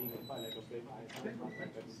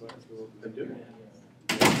 Then do it.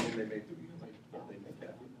 And they may cap you.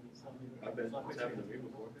 It's happened to me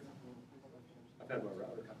before. I've had my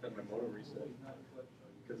router, I've had my modem reset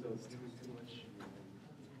because it was too much.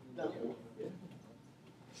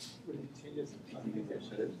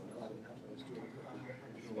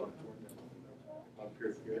 On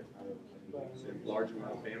peer-to-peer, a large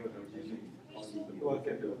amount of bandwidth I was using causes them to look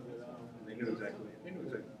into it. And they knew exactly what you were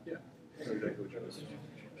doing.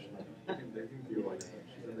 They feel like,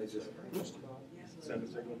 and they just send a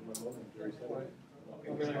signal to my modem to reset it.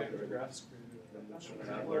 And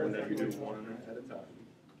I've learned that you do one at a time.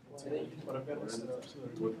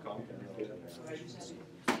 With Comcast.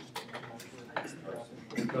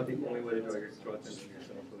 It's not the only way to draw attention to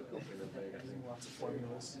yourself for the company that they That's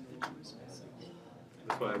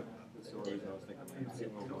why that's the only reason I was thinking.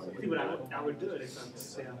 I would do it if I'm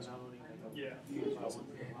say I'm downloading. Yeah.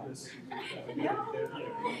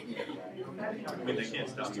 I mean, they can't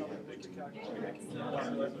stop you, but they can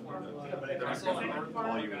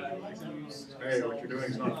call you and like, hey, what you're doing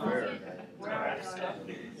is not fair.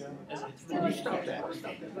 Stop that.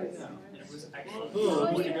 Oh,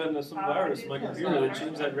 I must have gotten some virus on my computer that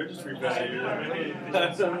changed that registry value.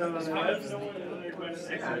 That's something on the web.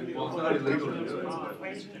 Well, it's not illegal to do it, but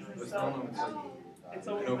it's not. I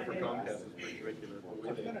know for Comcast it's pretty regular.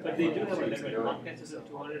 But they do have a limit. Comcast is at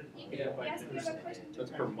 200 gigabytes.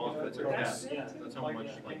 That's per month. That's a cap. That's how much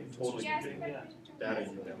like total data you have. That's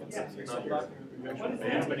not your actual Yeah, but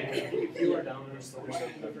bandwidth. if you are down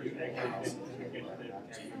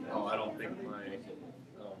Oh, I don't think my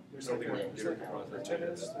something my computer can process data at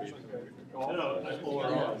that speed. no, that's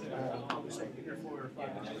overall.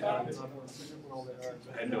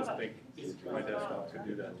 I don't think my desktop could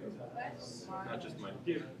do that. Not just my,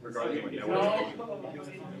 regardless of my network.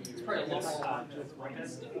 It's probably a lot.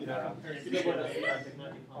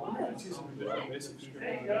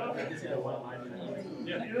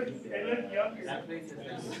 Yeah.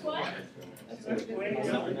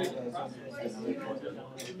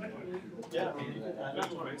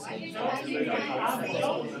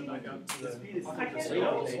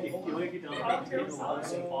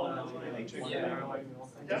 Yeah.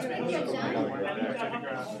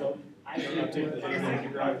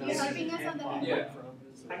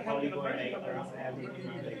 I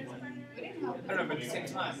don't know, but at the same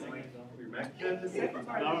time,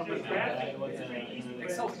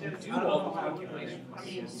 Excel can do all the calculations.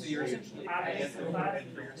 So you're essentially adding for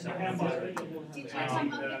yourself.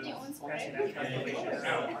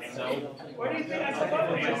 What do you think I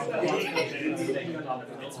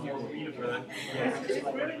It's more readable.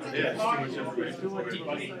 Yeah, it's too much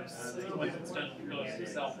information. It's done because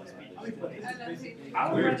Excel must be.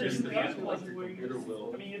 Weird, just the computer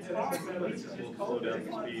will slow down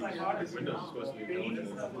the speed. Windows is supposed to be intelligent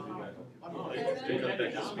enough to do that. to cut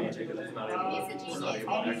back the speed because it's not able, we're not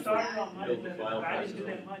able to actually build the file fast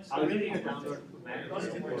enough. I really need to download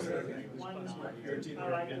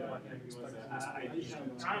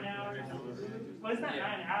Well, it's not 9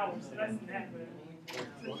 hours, less than that, but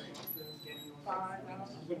 5 hours.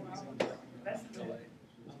 Less than that.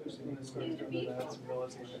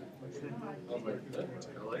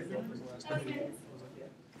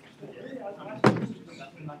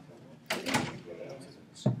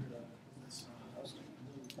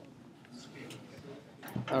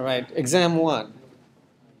 All right, exam 1.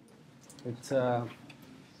 It's so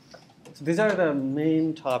these are the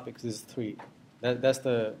main topics. These 3. Those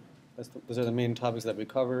are the main topics that we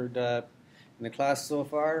covered in the class so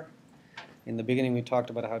far. In the beginning, we talked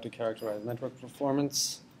about how to characterize network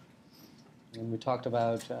performance, and we talked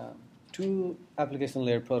about 2 application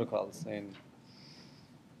layer protocols in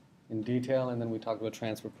detail, and then we talked about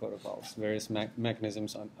transfer protocols, various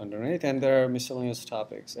mechanisms underneath, and there are miscellaneous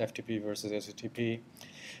topics: FTP versus HTTP,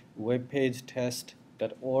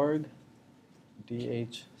 webpagetest.org,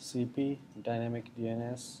 DHCP, dynamic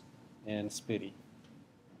DNS, and SPDY.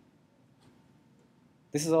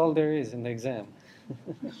 This is all there is in the exam.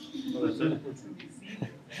 Oh, that's it?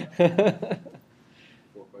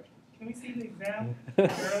 4 questions. Can we see the exam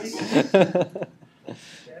early?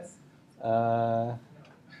 Yes.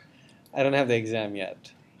 I don't have the exam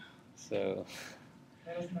yet, so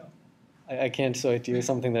Let us know. I can't show it to you,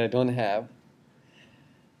 something that I don't have.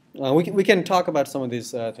 We can talk about some of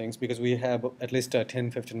these things because we have at least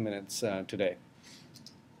 10-15 minutes today.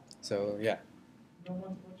 So yeah. No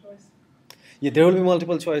multiple choice? Yeah, there will be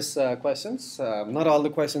multiple choice questions. Not all the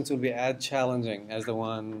questions will be as challenging as the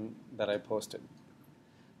one that I posted,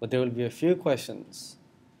 but there will be a few questions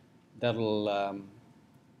that'll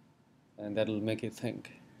make you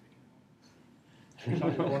think. Can we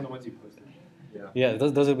talk about one of the ones you posted? Yeah. Yeah,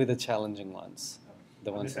 those will be the challenging ones.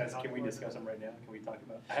 The I'm ones. just asking, can we discuss them right now? Can we talk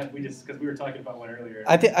about? Because we were talking about one earlier.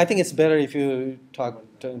 I think it's better if you talk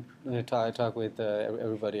with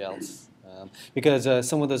everybody else, because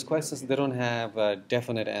some of those questions they don't have a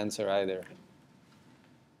definite answer either.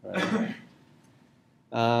 Right.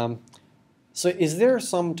 So, is there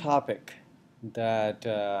some topic that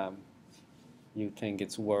you think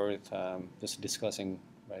it's worth just discussing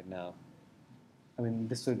right now? I mean,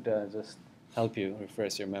 this would just help you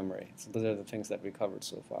refresh your memory. So those are the things that we covered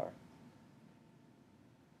so far.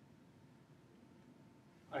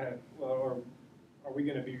 Or are we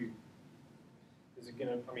going to be? Is it going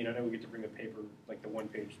to? I mean, I know we get to bring a paper, like the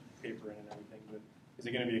 1-page paper in and everything, but is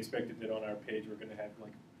it going to be expected that on our page we're going to have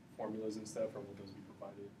like formulas and stuff, or will those be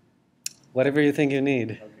provided? Whatever you think you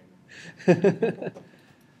need. Okay.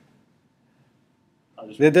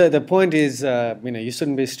 The point is, you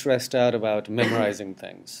shouldn't be stressed out about memorizing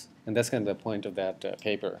things, and that's kind of the point of that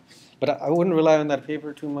paper. But I wouldn't rely on that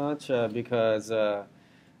paper too much because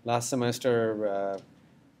last semester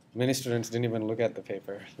many students didn't even look at the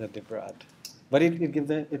paper that they brought. But it gave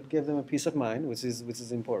them a peace of mind, which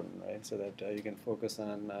is important, right? So that you can focus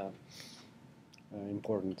on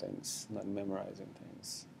important things, not memorizing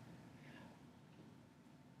things.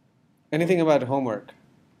 Anything about homework?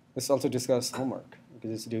 Let's also discuss homework.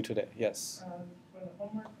 Because it's due today. Yes. For the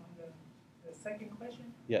homework on the second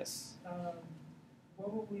question, Yes.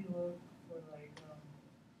 what would we look for, like,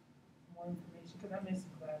 more information? Because I missed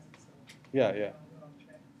some classes, so. Yeah. We're on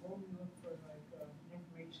track. What would we look for, like,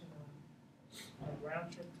 information on round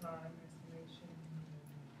trip time estimation?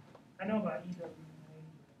 I know about EWA.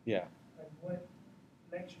 Yeah. Like, what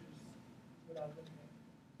lectures would I look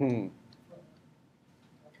at?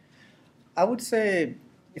 I would say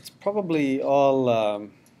it's probably all.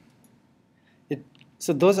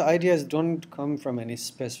 So those ideas don't come from any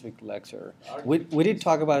specific lecture. We did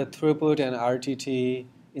talk about throughput and RTT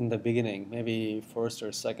in the beginning, maybe first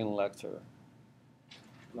or second lecture.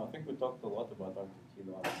 No, I think we talked a lot about RTT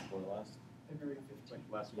last. February 15th. Like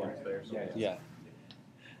last Wednesday or something. Yeah.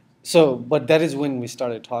 So, but that is when we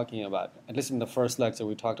started talking about, at least in the first lecture,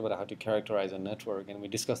 we talked about how to characterize a network, and we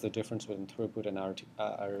discussed the difference between throughput and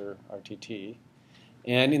RTT.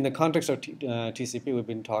 And in the context of TCP, we've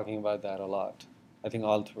been talking about that a lot, I think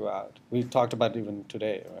all throughout. We've talked about it even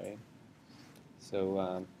today, right?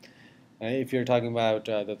 So if you're talking about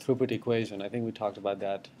the throughput equation, I think we talked about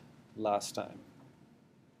that last time.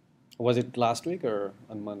 Was it last week or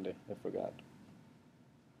on Monday? I forgot.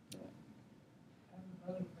 I have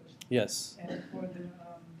another question. Yes. And for the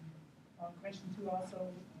on question 2 also,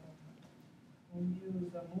 when you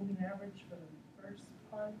use a moving average for the first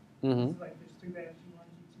part, Mm-hmm. it's like there's 3 values, G1,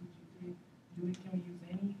 G2, G3. Can we use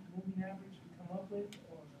any moving average we come up with,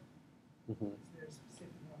 or Mm-hmm. is there a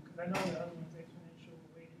specific one? Because I know the other one's exponential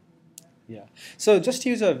weighted moving average. Yeah. So just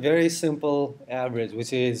use a very simple average,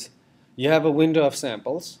 which is you have a window of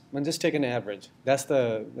samples, and just take an average. That's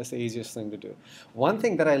the easiest thing to do. One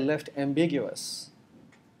thing that I left ambiguous.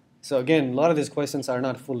 So again, a lot of these questions are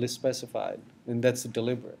not fully specified, and that's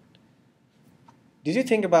deliberate. Did you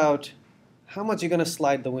think about how much you're going to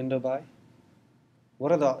slide the window by?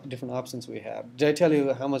 What are the different options we have? Did I tell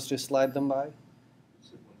you how much to slide them by? 1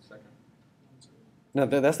 second. No,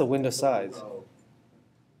 that's the window size. Oh,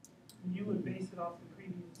 You would base it off the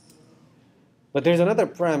previous. But there's another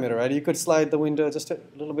parameter, right? You could slide the window just a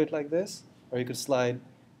little bit like this, or you could slide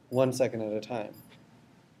 1 second at a time.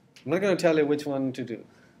 I'm not going to tell you which one to do.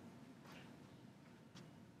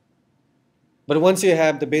 But once you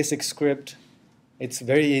have the basic script, it's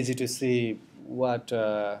very easy to see what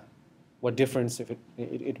difference if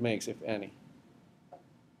it makes, if any.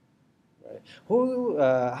 Right?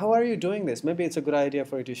 How are you doing this? Maybe it's a good idea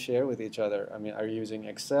for you to share with each other. I mean, are you using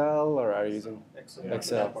Excel or are you using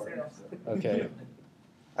Excel? Okay.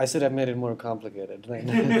 I should have made it more complicated. Right?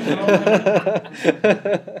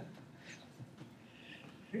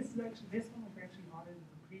 This one was actually harder than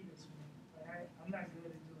the previous one, but I'm not good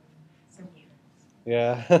at doing simple things.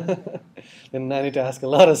 Yeah. Then I need to ask a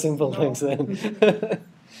lot of simple things then.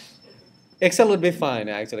 Excel would be fine,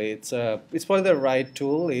 actually. It's probably the right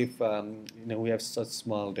tool if we have such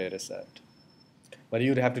small data set. But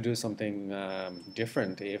you'd have to do something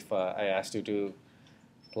different if I asked you to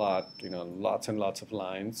plot lots and lots of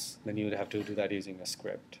lines. Then you would have to do that using a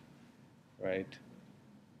script, right?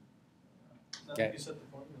 You set the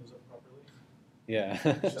formulas up properly. Yeah.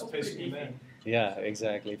 Just basically that. Yeah,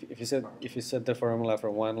 exactly. If you set the formula for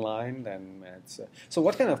one line, then it's so.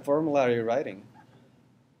 What kind of formula are you writing?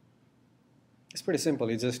 It's pretty simple.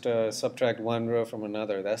 You just subtract one row from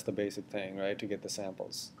another. That's the basic thing, right? To get the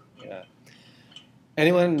samples. Yeah.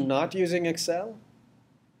 Anyone not using Excel?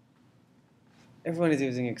 Everyone is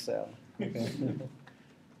using Excel. Okay.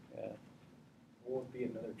 Yeah. What would be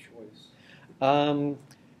another choice?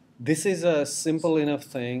 This is a simple enough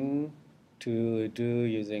thing to do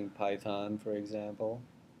using Python, for example.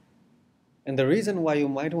 And the reason why you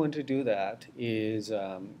might want to do that is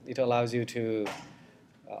it allows you to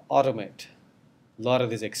automate a lot of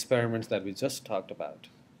these experiments that we just talked about,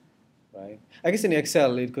 right? I guess in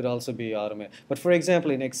Excel it could also be automated. But for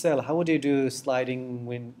example, in Excel, how would you do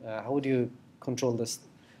sliding how would you control this,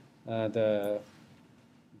 the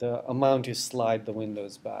amount you slide the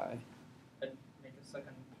windows by? I'd make a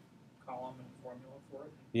second column and formula for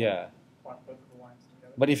it. Yeah. Plot both of the lines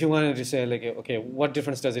together. But if you wanted to say, like, okay, what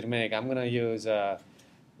difference does it make? I'm going to use,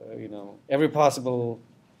 every possible,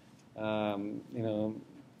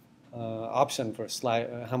 option for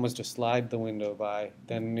how much to slide the window by,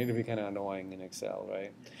 then it'll be kind of annoying in Excel,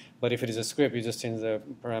 right? But if it is a script, you just change the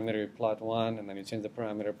parameter plot one, and then you change the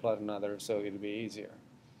parameter plot another, so it'll be easier.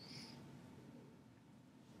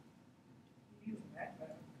 Use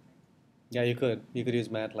MATLAB. Yeah, you could use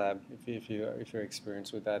MATLAB if you're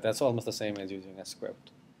experienced with that. That's almost the same as using a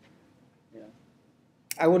script. Yeah,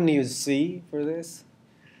 I wouldn't use C for this.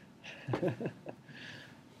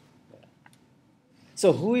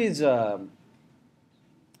 So who is? So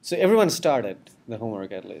everyone started the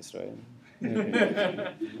homework at least, right?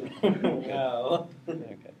 Okay. Well.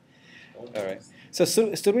 Okay. All right. So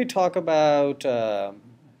should we talk about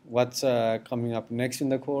what's coming up next in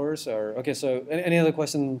the course, or okay? So any other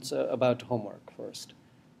questions about homework first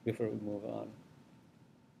before we move on?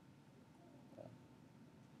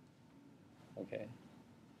 Okay.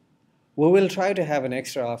 We will try to have an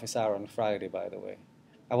extra office hour on Friday, by the way.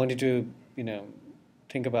 I want you to,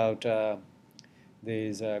 think about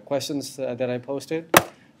these questions that I posted,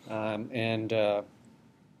 and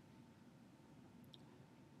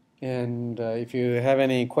if you have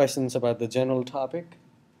any questions about the general topic,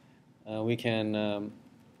 we can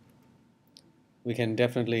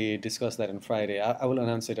definitely discuss that on Friday. I will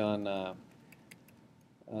announce it on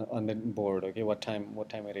the board. Okay, what time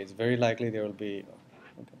it is? Very likely there will be.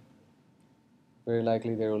 Okay. Very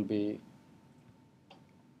likely there will be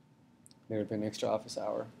an extra office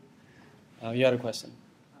hour. You had a question.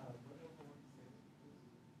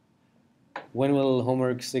 When will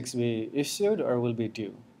homework 6 be issued or will be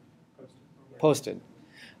due? Posted.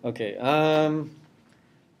 Okay.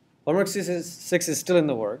 Homework 6 is still in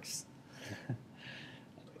the works.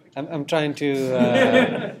 I'm trying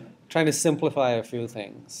to simplify a few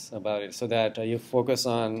things about it so that you focus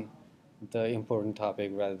on the important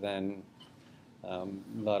topic rather than a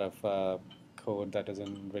lot of code that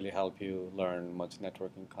doesn't really help you learn much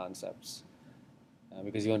networking concepts,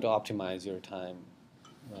 because you want to optimize your time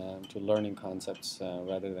to learning concepts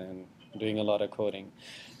rather than doing a lot of coding.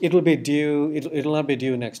 It will be due. It'll not be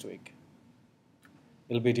due next week.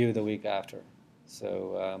 it'll be due the week after.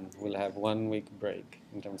 So we'll have 1 week break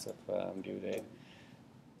in terms of due date.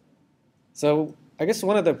 So I guess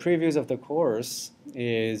one of the previews of the course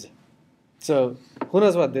is, so who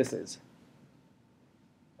knows what this is?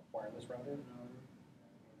 Wireless router?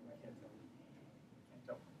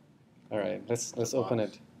 All right, let's open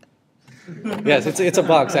it. Yes, it's a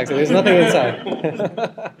box actually. There's nothing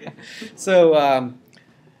inside. So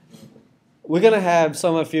we're gonna have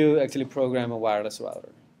some of you actually program a wireless router.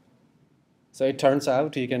 So it turns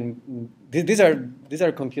out you can. These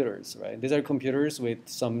are computers, right? These are computers with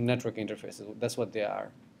some network interfaces. That's what they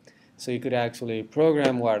are. So you could actually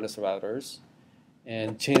program wireless routers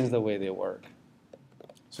and change the way they work.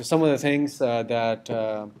 So some of the things so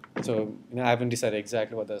I haven't decided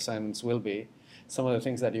exactly what the assignments will be. Some of the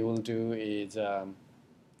things that you will do is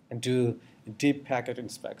do deep packet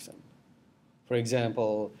inspection. For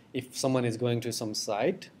example, if someone is going to some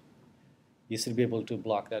site, you should be able to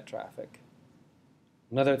block that traffic.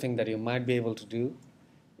 Another thing that you might be able to do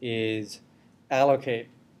is allocate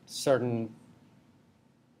certain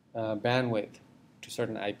bandwidth to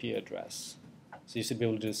certain IP address. So you should be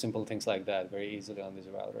able to do simple things like that very easily on these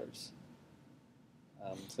routers.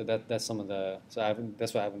 So that's some of the. So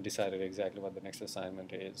that's why I haven't decided exactly what the next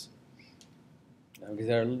assignment is. Because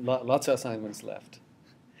there are lots of assignments left,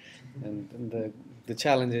 and the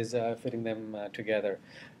challenge is fitting them together.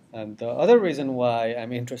 And the other reason why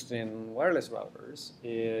I'm interested in wireless routers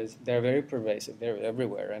is they're very pervasive. They're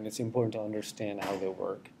everywhere, and it's important to understand how they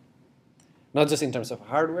work. Not just in terms of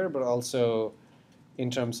hardware, but also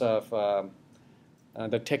in terms of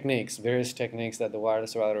the techniques, various techniques that the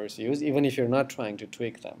wireless routers use, even if you're not trying to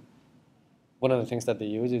tweak them. One of the things that they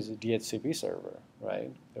use is a DHCP server,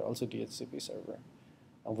 right? They're also DHCP server.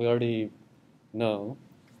 And we already know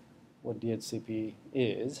what DHCP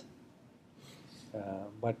is.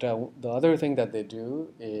 But the other thing that they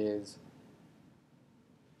do is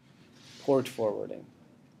port forwarding.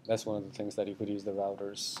 That's one of the things that you could use the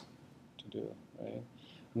routers to do, right?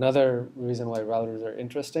 Another reason why routers are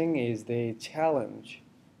interesting is they challenge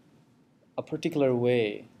a particular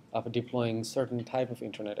way of deploying certain type of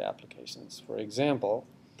internet applications. For example,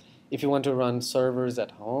 if you want to run servers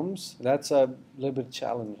at homes, that's a little bit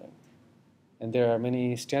challenging. And there are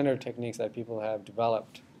many standard techniques that people have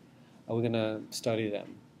developed. We're going to study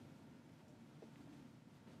them.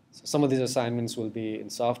 So some of these assignments will be in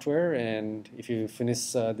software, and if you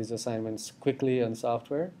finish these assignments quickly on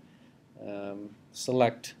software,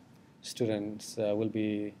 select students will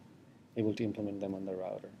be able to implement them on the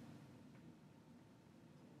router.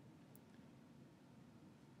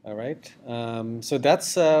 All right, so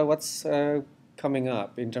that's what's coming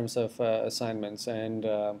up in terms of assignments,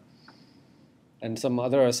 and some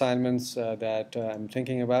other assignments that I'm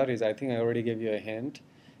thinking about is, I think I already gave you a hint,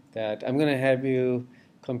 that I'm going to have you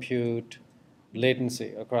compute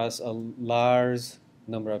latency across a large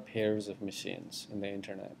number of pairs of machines in the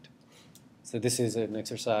internet. So this is an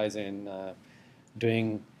exercise in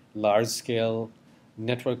doing large-scale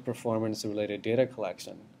network performance-related data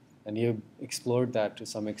collection. And you explored that to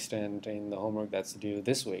some extent in the homework that's due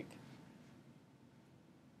this week.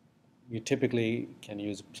 You typically can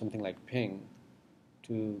use something like ping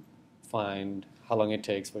to find how long it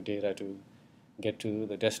takes for data to get to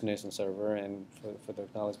the destination server and for the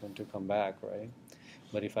acknowledgement to come back, right?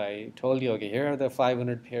 But if I told you, okay, here are the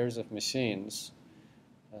 500 pairs of machines,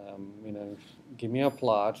 give me a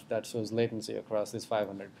plot that shows latency across these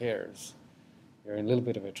 500 pairs, you're in a little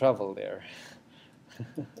bit of a trouble there.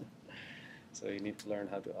 So you need to learn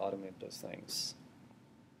how to automate those things.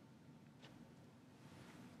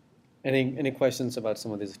 Any questions about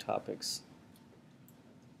some of these topics?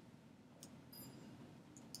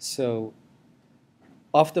 So,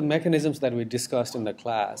 of the mechanisms that we discussed in the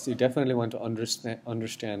class, you definitely want to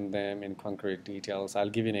understand them in concrete details. I'll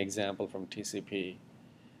give you an example from TCP.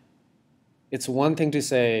 It's one thing to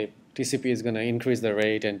say TCP is going to increase the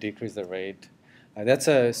rate and decrease the rate. That's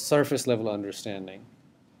a surface level understanding.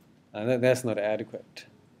 That's not adequate.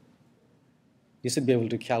 You should be able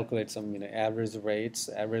to calculate some average rates,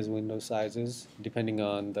 average window sizes, depending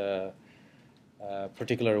on the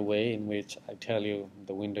particular way in which I tell you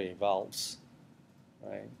the window evolves,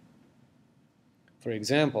 right? For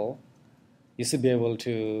example, you should be able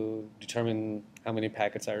to determine how many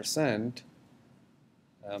packets are sent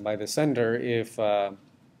by the sender if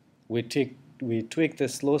we tweak the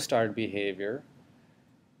slow start behavior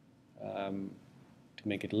to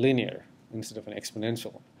make it linear instead of an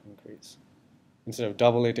exponential increase. Instead of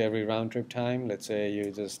double it every round trip time, let's say you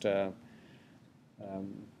just do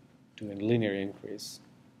a linear increase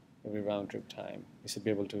every round trip time. You should be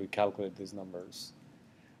able to calculate these numbers.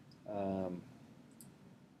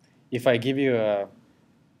 if I give you a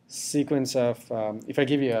sequence of, if I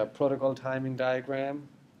give you a protocol timing diagram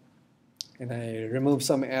and I remove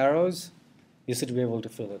some arrows, you should be able to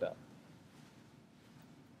fill it up.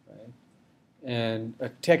 Right? And a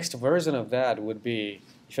text version of that would be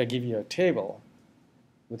if I give you a table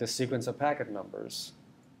with a sequence of packet numbers,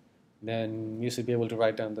 then you should be able to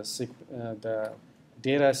write down the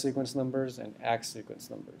data sequence numbers and ACK sequence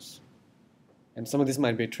numbers. And some of this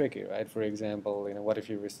might be tricky, right? For example, what if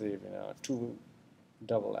you receive, 2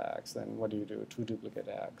 double ACKs? Then what do you do? 2 duplicate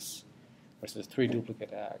ACKs versus 3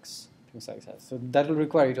 duplicate ACKs, things like that. So that will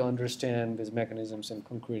require you to understand these mechanisms in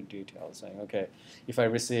concrete detail, saying, okay, if I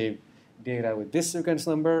receive data with this sequence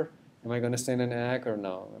number, am I going to send an ACK or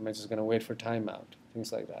no? Am I just going to wait for timeout?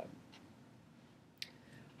 Things like that.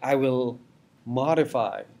 I will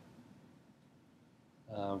modify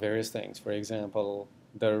various things. For example,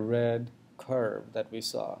 the red curve that we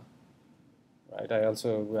saw. Right? I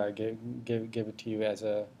also gave it to you as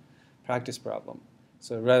a practice problem.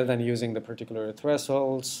 So rather than using the particular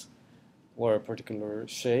thresholds or a particular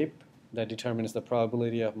shape that determines the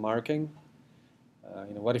probability of marking,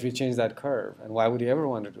 what if you change that curve? And why would you ever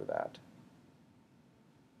want to do that?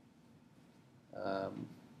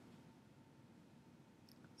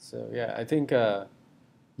 So yeah, I think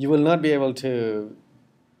you will not be able to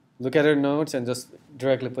look at your notes and just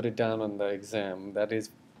directly put it down on the exam. That is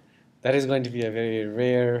going to be a very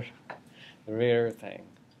rare thing.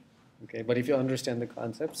 Okay, but if you understand the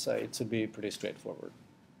concepts, it should be pretty straightforward.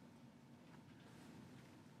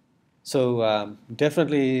 So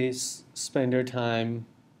definitely spend your time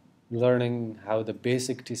learning how the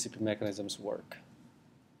basic TCP mechanisms work.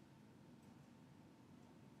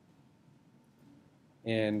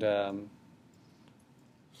 And how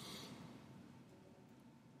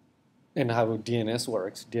DNS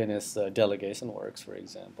works, DNS delegation works, for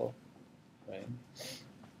example, right?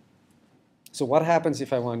 So what happens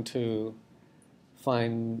if I want to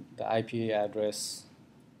find the IP address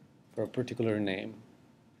for a particular name?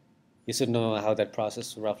 You should know how that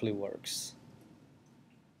process roughly works,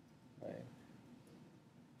 right?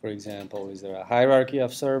 For example, is there a hierarchy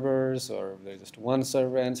of servers, or there's just one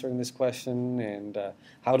server answering this question? And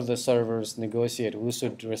how do the servers negotiate who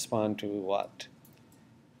should respond to what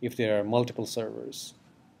if there are multiple servers?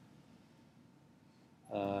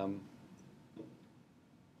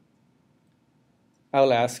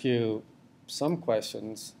 I'll ask you some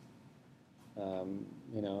questions,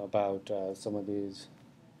 about some of these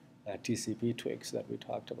TCP tweaks that we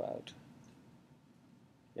talked about.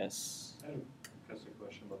 Yes. I have just a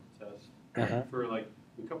question about the test. Uh-huh. For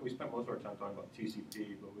we spent most of our time talking about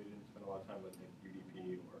TCP, but we didn't spend a lot of time with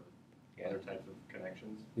UDP or other types of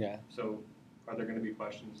connections. Yeah. So, are there going to be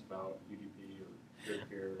questions about UDP or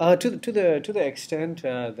peer-to-peer? To the extent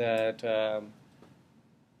that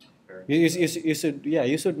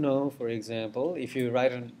you should know, for example, if you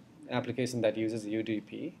write an application that uses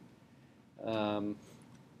UDP,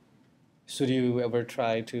 should you ever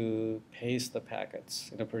try to paste the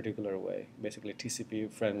packets in a particular way, basically TCP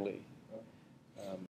friendly